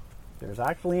 There's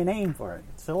actually a name for it.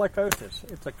 Silicosis.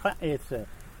 It's a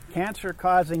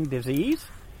cancer-causing disease,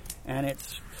 and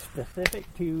it's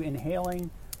specific to inhaling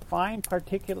fine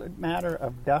particulate matter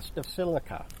of dust of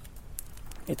silica.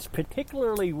 It's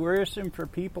particularly worrisome for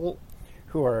people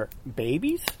who are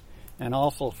babies, and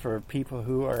also for people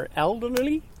who are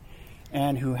elderly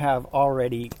and who have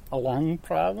already lung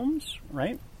problems,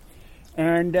 right?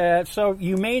 And so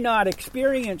you may not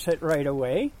experience it right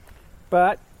away,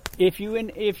 but if you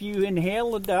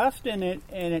inhale the dust and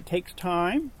it takes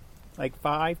time, like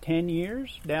 5-10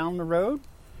 years down the road,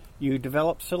 you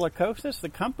develop silicosis, the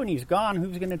company's gone.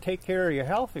 Who's going to take care of your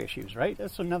health issues, right?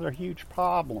 That's another huge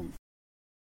problem.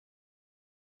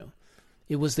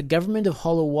 It was the government of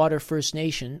Hollow Water First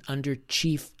Nation under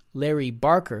Chief Larry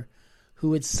Barker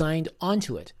who had signed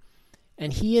onto it,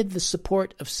 and he had the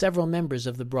support of several members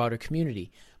of the broader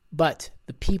community. But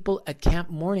the people at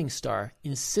Camp Morningstar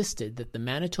insisted that the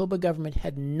Manitoba government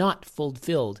had not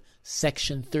fulfilled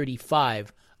Section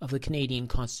 35 of the Canadian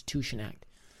Constitution Act,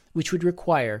 which would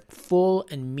require full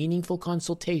and meaningful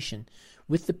consultation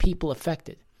with the people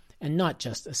affected, and not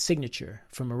just a signature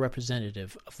from a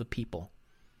representative of the people.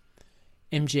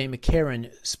 M.J. McCarron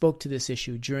spoke to this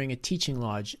issue during a teaching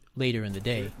lodge later in the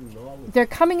day. They're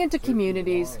coming into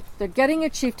communities, they're getting a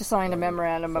chief to sign a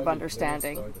memorandum of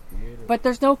understanding, but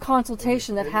there's no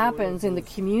consultation that happens in the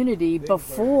community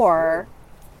before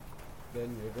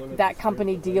that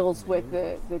company deals with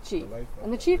the chief.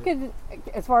 And the chief can,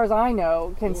 as far as I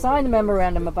know, can sign the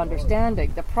memorandum of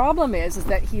understanding. The problem is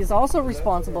that he is also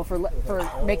responsible for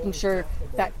making sure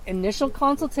that initial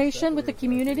consultation with the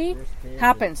community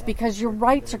happens, because your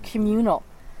rights are communal.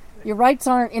 Your rights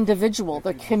aren't individual,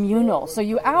 they're communal. So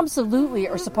you absolutely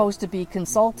are supposed to be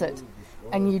consulted,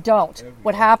 and you don't.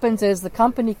 What happens is the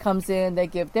company comes in, they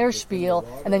give their spiel,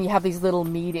 and then you have these little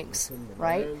meetings,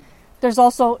 right? There's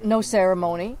also no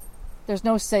ceremony. There's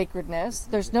no sacredness.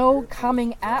 There's no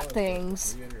coming at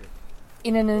things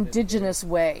in an indigenous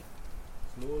way.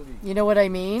 You know what I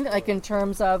mean? Like in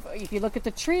terms of, if you look at the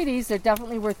treaties, there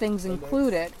definitely were things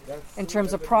included in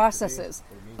terms of processes.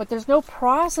 But there's no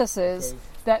processes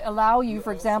that allow you,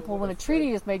 for example, when a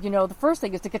treaty is made, the first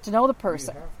thing is to get to know the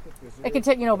person. It can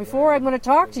take, before I'm going to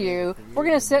talk to you, we're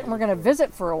going to sit and we're going to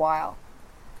visit for a while.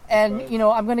 And,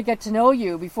 I'm going to get to know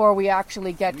you before we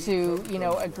actually get to,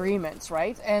 agreements,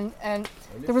 right? And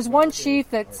there was one chief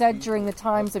that said during the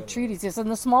times of treaties, he said, in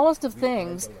the smallest of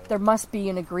things, there must be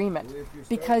an agreement.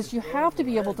 Because you have to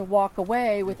be able to walk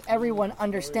away with everyone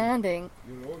understanding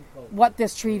what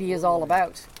this treaty is all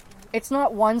about. It's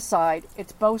not one side,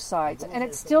 it's both sides. And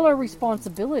it's still our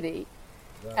responsibility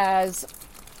as,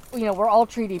 we're all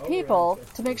treaty people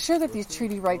to make sure that these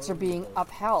treaty rights are being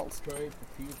upheld.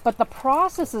 But the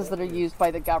processes that are used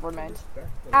by the government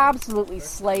absolutely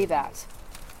slay that.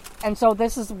 And so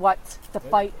this is what the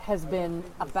fight has been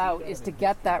about, is to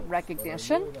get that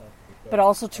recognition, but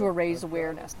also to raise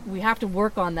awareness. We have to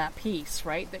work on that piece,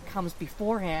 right, that comes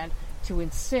beforehand to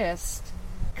insist,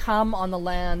 come on the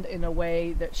land in a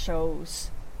way that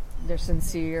shows they're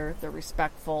sincere, they're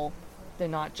respectful, they're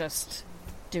not just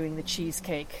doing the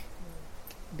cheesecake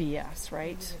BS,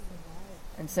 right,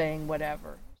 and saying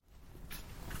whatever.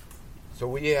 So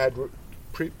we had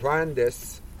pre-planned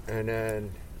this, and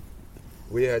then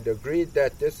we had agreed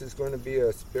that this is going to be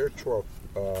a spiritual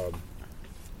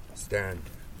stand.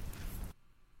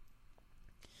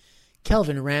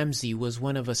 Kelvin Ramsey was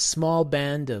one of a small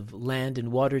band of land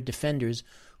and water defenders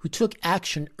who took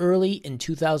action early in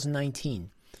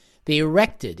 2019. They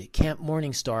erected Camp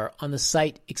Morningstar on the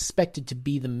site expected to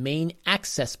be the main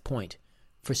access point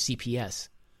for CPS.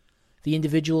 The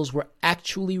individuals were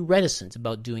actually reticent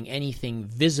about doing anything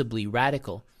visibly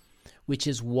radical, which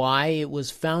is why it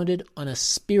was founded on a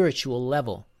spiritual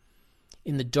level.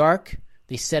 In the dark,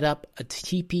 they set up a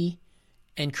teepee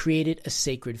and created a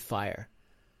sacred fire.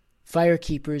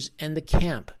 Firekeepers and the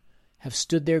camp have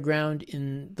stood their ground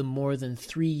in the more than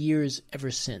 3 years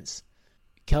ever since.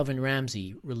 Kelvin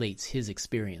Ramsey relates his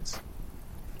experience.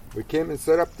 We came and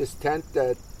set up this tent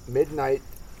at midnight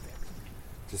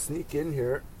to sneak in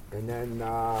here. And then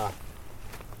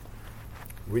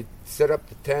we set up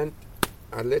the tent.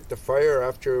 I lit the fire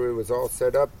after it was all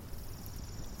set up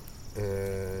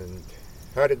and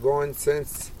had it going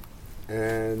since.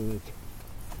 And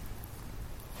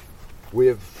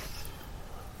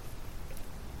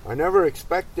I never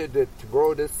expected it to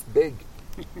grow this big.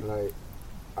 Like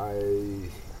I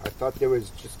thought there was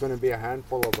just going to be a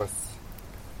handful of us.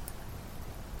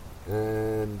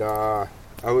 And I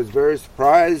was very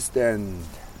surprised and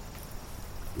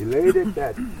elated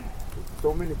that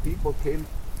so many people came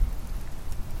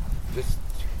just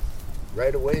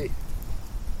right away.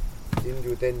 Seemed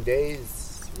within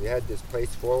days we had this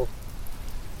place full,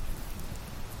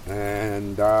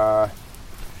 and so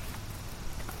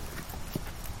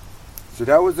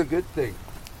that was a good thing.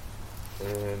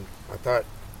 And I thought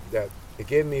that it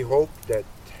gave me hope that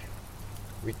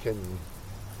we can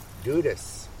do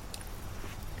this.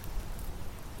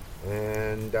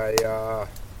 And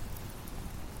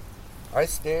I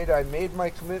stayed. I made my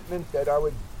commitment that I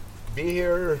would be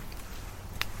here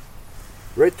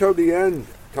right till the end,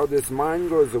 till this mine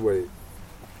goes away.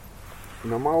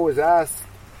 And I'm always asked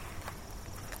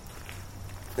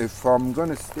if I'm going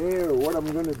to stay or what I'm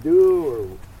going to do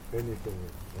or anything.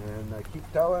 And I keep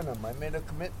telling them I made a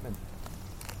commitment.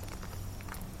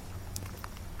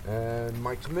 And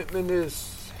my commitment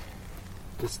is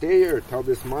to stay here till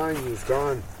this mine is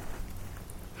gone.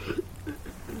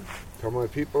 Till my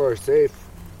people are safe.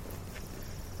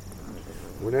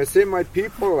 When I say my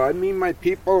people, I mean my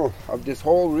people of this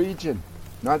whole region.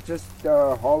 Not just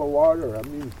Hollow Water. I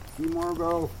mean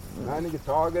Seymourville,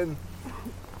 Manigataugan,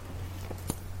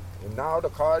 and now the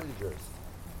cottagers.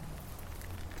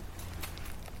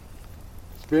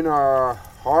 It's been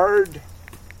hard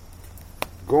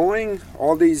going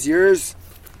all these years.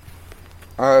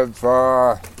 I've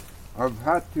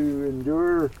had to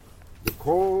endure the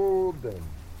cold and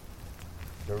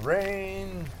the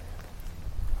rain,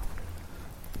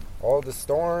 all the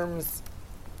storms.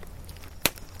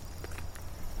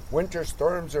 Winter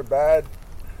storms are bad.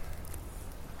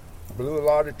 Blew a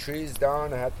lot of trees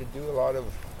down. I had to do a lot of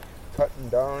cutting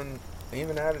down. I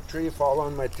even had a tree fall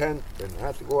on my tent and I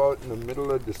had to go out in the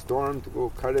middle of the storm to go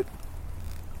cut it.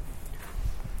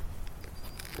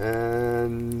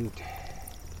 And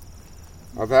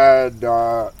I've had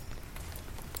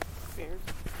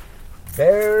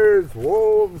bears,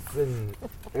 wolves, and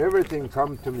everything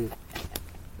come to me.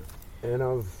 And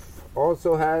I've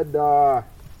also had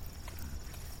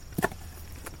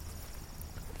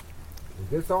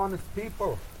dishonest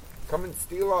people come and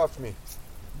steal off me.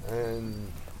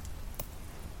 And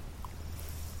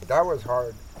that was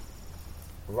hard.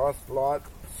 Lost lots.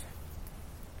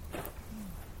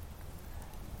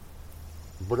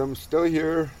 But I'm still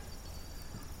here.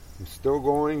 I'm still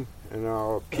going, and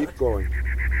I'll keep going.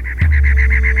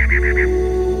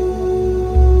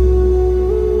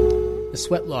 The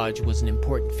sweat lodge was an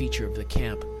important feature of the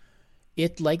camp.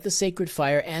 It, like the sacred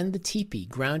fire and the teepee,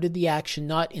 grounded the action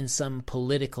not in some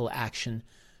political action,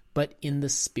 but in the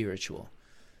spiritual.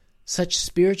 Such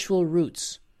spiritual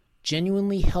roots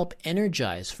genuinely help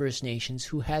energize First Nations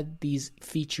who had these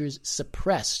features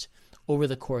suppressed over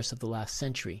the course of the last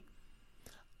century.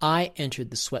 I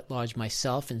entered the sweat lodge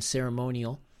myself in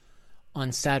ceremonial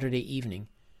on Saturday evening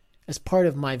as part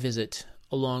of my visit,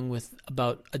 along with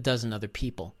about a dozen other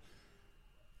people.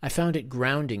 I found it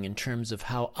grounding in terms of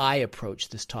how I approach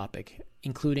this topic,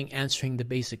 including answering the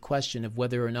basic question of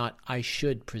whether or not I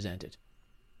should present it.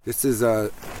 This is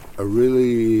a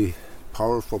really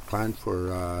powerful plant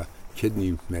for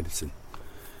kidney medicine.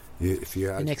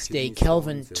 The next day,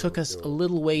 Kelvin took us a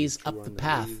little ways up the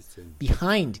path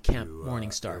behind Camp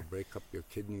Morningstar.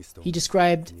 He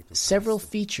described several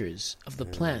features of the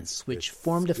plants which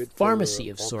formed a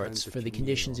pharmacy of sorts for the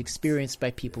conditions experienced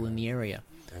by people in the area.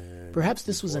 Perhaps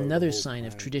this was another sign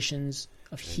of traditions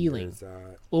of healing,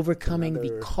 overcoming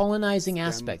the colonizing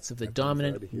aspects of the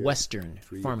dominant Western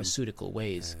pharmaceutical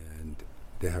ways. And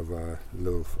they have a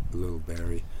little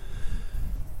berry.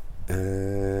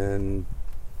 And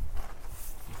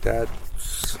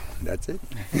that's it.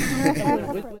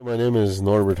 My name is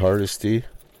Norbert Hardesty,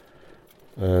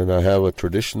 and I have a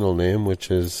traditional name which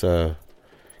is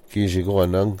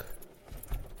Kijigoanung.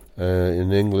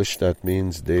 In English that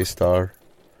means day star.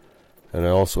 And I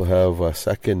also have a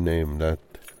second name that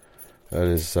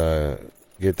is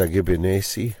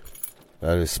Getagibinesi,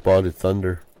 that is Spotted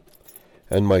Thunder.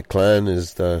 And my clan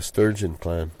is the Sturgeon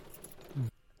clan.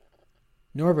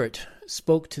 Norbert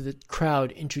spoke to the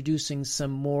crowd, introducing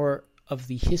some more of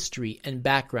the history and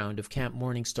background of Camp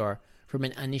Morningstar from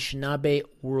an Anishinaabe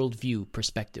worldview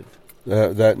perspective.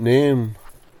 That name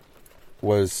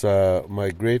was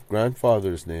my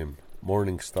great-grandfather's name,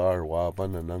 Morningstar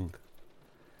Wabananung.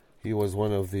 He was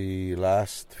one of the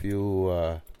last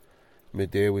few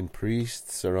Midewin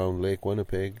priests around Lake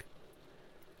Winnipeg,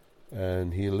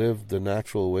 and he lived the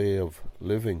natural way of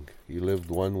living. He lived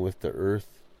one with the earth,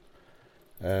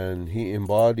 and he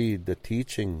embodied the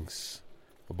teachings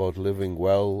about living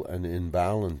well and in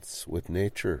balance with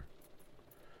nature.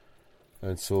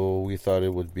 And so we thought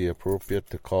it would be appropriate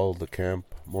to call the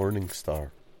camp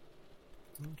Morningstar.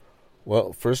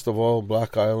 Well, first of all,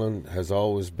 Black Island has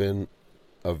always been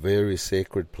a very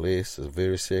sacred place, a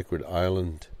very sacred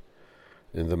island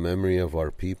in the memory of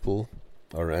our people,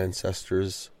 our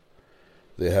ancestors.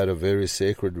 They had a very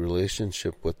sacred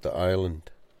relationship with the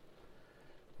island.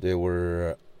 They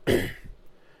were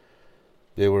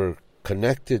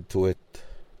connected to it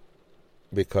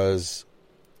because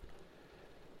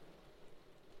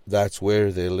that's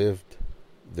where they lived.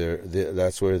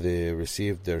 That's where they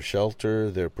received their shelter,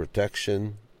 their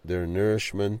protection, their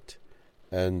nourishment,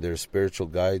 and their spiritual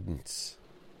guidance.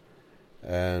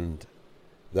 And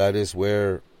that is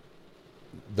where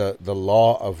the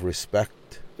law of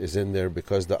respect is in there,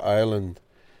 because the island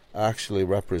actually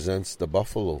represents the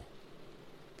buffalo.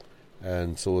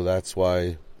 And so that's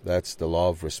why that's the law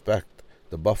of respect.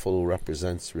 The buffalo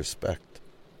represents respect.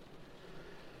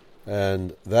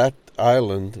 And that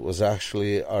island was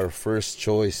actually our first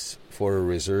choice for a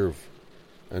reserve.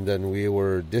 And then we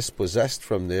were dispossessed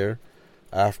from there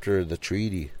after the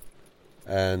treaty.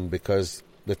 And because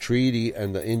the treaty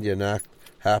and the Indian Act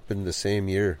happened the same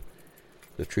year.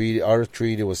 Our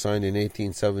treaty was signed in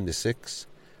 1876,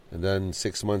 and then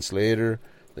 6 months later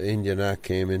the Indian Act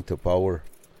came into power.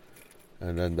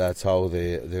 And then that's how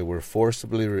they were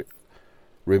forcibly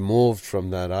removed from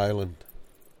that island.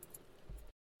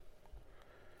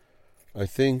 I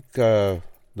think the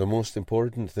most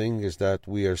important thing is that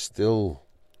we are still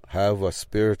have a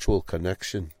spiritual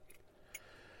connection.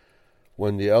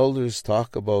 When the elders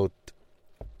talk about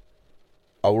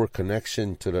our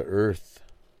connection to the earth,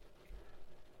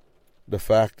 the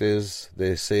fact is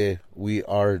they say we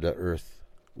are the earth.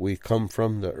 We come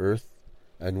from the earth,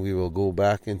 and we will go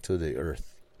back into the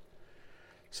earth.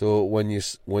 So when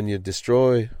you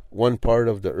destroy one part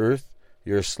of the earth,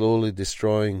 you're slowly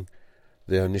destroying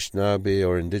the Anishinaabe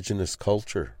or indigenous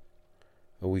culture.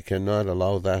 And we cannot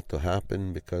allow that to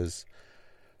happen, because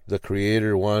the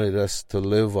Creator wanted us to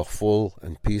live a full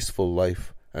and peaceful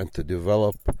life and to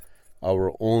develop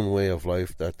our own way of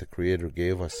life that the Creator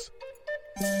gave us.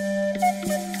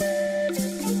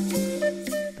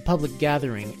 The public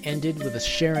gathering ended with a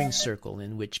sharing circle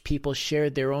in which people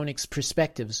shared their own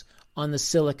perspectives on the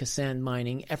silica sand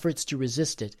mining, efforts to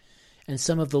resist it, and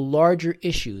some of the larger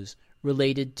issues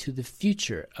related to the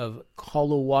future of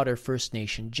Hollow Water First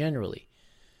Nation generally.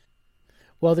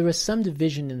 While there was some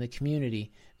division in the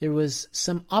community, there was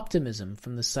some optimism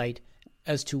from the site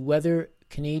as to whether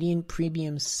Canadian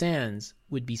premium sands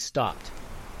would be stopped.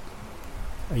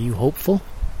 Are you hopeful?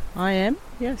 I am.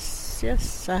 Yes.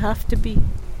 I have to be.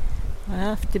 I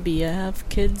have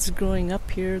kids growing up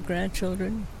here,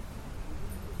 grandchildren.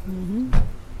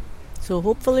 So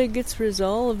hopefully it gets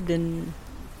resolved, and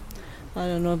I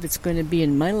don't know if it's going to be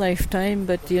in my lifetime,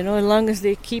 but as long as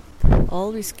they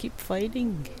always keep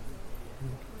fighting,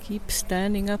 keep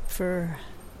standing up for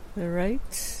their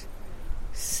rights,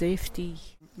 safety.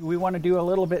 We want to do a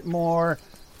little bit more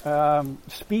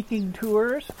speaking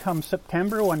tours come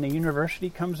September when the university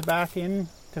comes back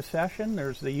into session.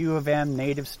 There's the U of M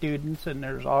native students, and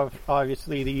there's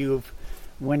obviously the U of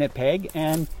Winnipeg,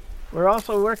 and we're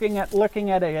also looking at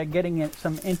getting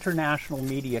some international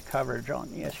media coverage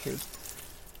on the issue.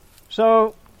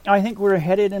 So I think we're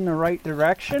headed in the right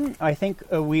direction. I think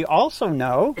we also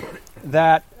know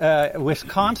that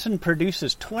Wisconsin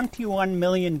produces 21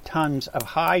 million tons of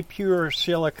high pure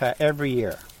silica every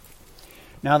year.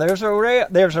 Now there's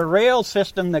a rail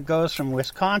system that goes from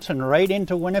Wisconsin right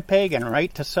into Winnipeg and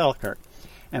right to Selkirk,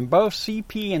 and both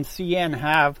CP and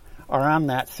CN are on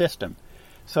that system.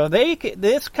 So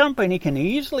this company can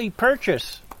easily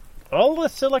purchase all the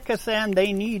silica sand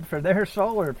they need for their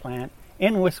solar plant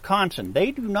in Wisconsin.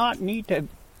 They do not need to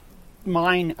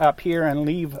mine up here and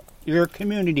leave your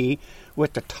community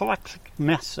with the toxic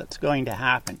mess that's going to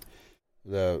happen.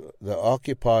 The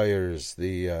occupiers,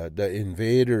 the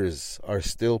invaders are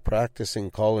still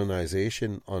practicing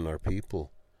colonization on our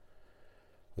people.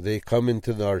 They come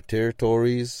into our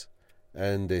territories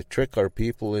and they trick our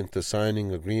people into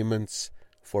signing agreements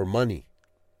for money.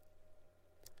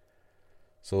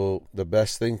 So the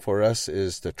best thing for us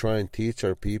is to try and teach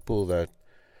our people that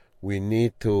we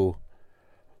need to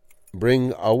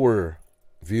bring our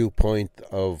viewpoint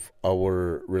of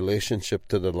our relationship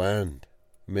to the land,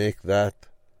 make that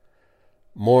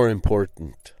more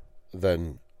important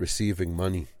than receiving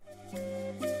money.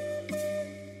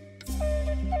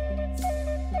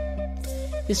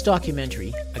 This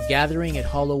documentary, A Gathering at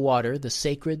Hollow Water, The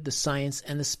Sacred, the Science,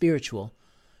 and the Spiritual,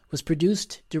 was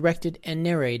produced, directed, and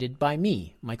narrated by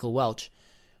me, Michael Welch.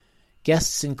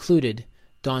 Guests included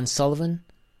Don Sullivan,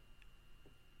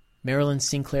 Marilyn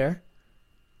Sinclair,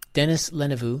 Dennis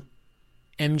Leneveux,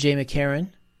 M.J.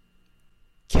 McCarran,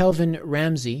 Kelvin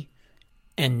Ramsey,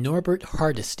 and Norbert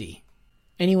Hardesty.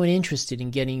 Anyone interested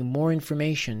in getting more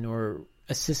information or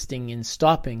assisting in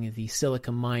stopping the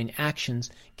silica mine actions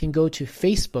can go to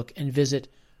Facebook and visit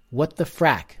What the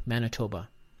Frack, Manitoba.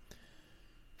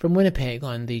 From Winnipeg,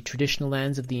 on the traditional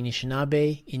lands of the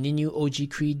Anishinaabe, Ininu,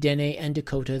 Oji-Cree, Dene, and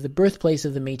Dakota, the birthplace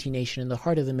of the Métis Nation and the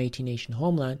heart of the Métis Nation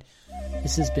homeland,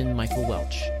 this has been Michael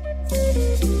Welch.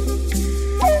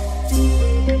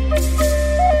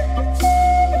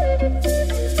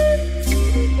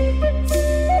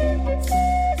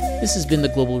 This has been the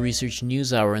Global Research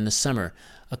News Hour in the summer,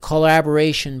 a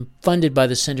collaboration funded by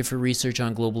the Center for Research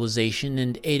on Globalization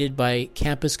and aided by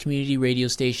campus community radio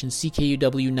station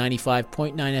CKUW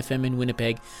 95.9 FM in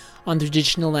Winnipeg on the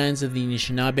traditional lands of the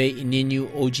Anishinaabe, Ininu,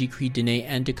 Oji-Cree, Dene,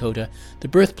 and Dakota, the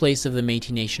birthplace of the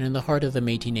Métis Nation and the heart of the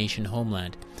Métis Nation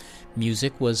homeland.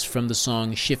 Music was from the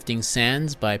song Shifting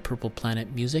Sands by Purple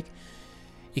Planet Music.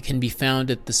 It can be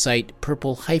found at the site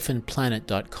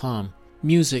purple-planet.com.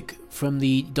 Music from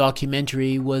the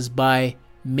documentary was by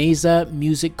Mesa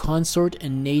Music Consort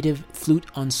and Native Flute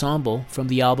Ensemble from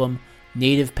the album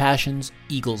Native Passions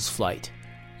Eagle's Flight.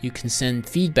 You can send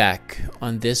feedback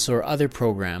on this or other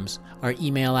programs. Our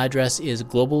email address is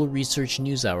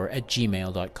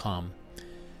globalresearchnewshour@gmail.com.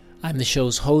 I'm the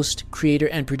show's host, creator,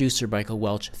 and producer, Michael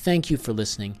Welch. Thank you for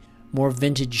listening. More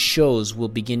vintage shows will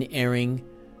begin airing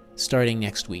starting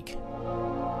next week.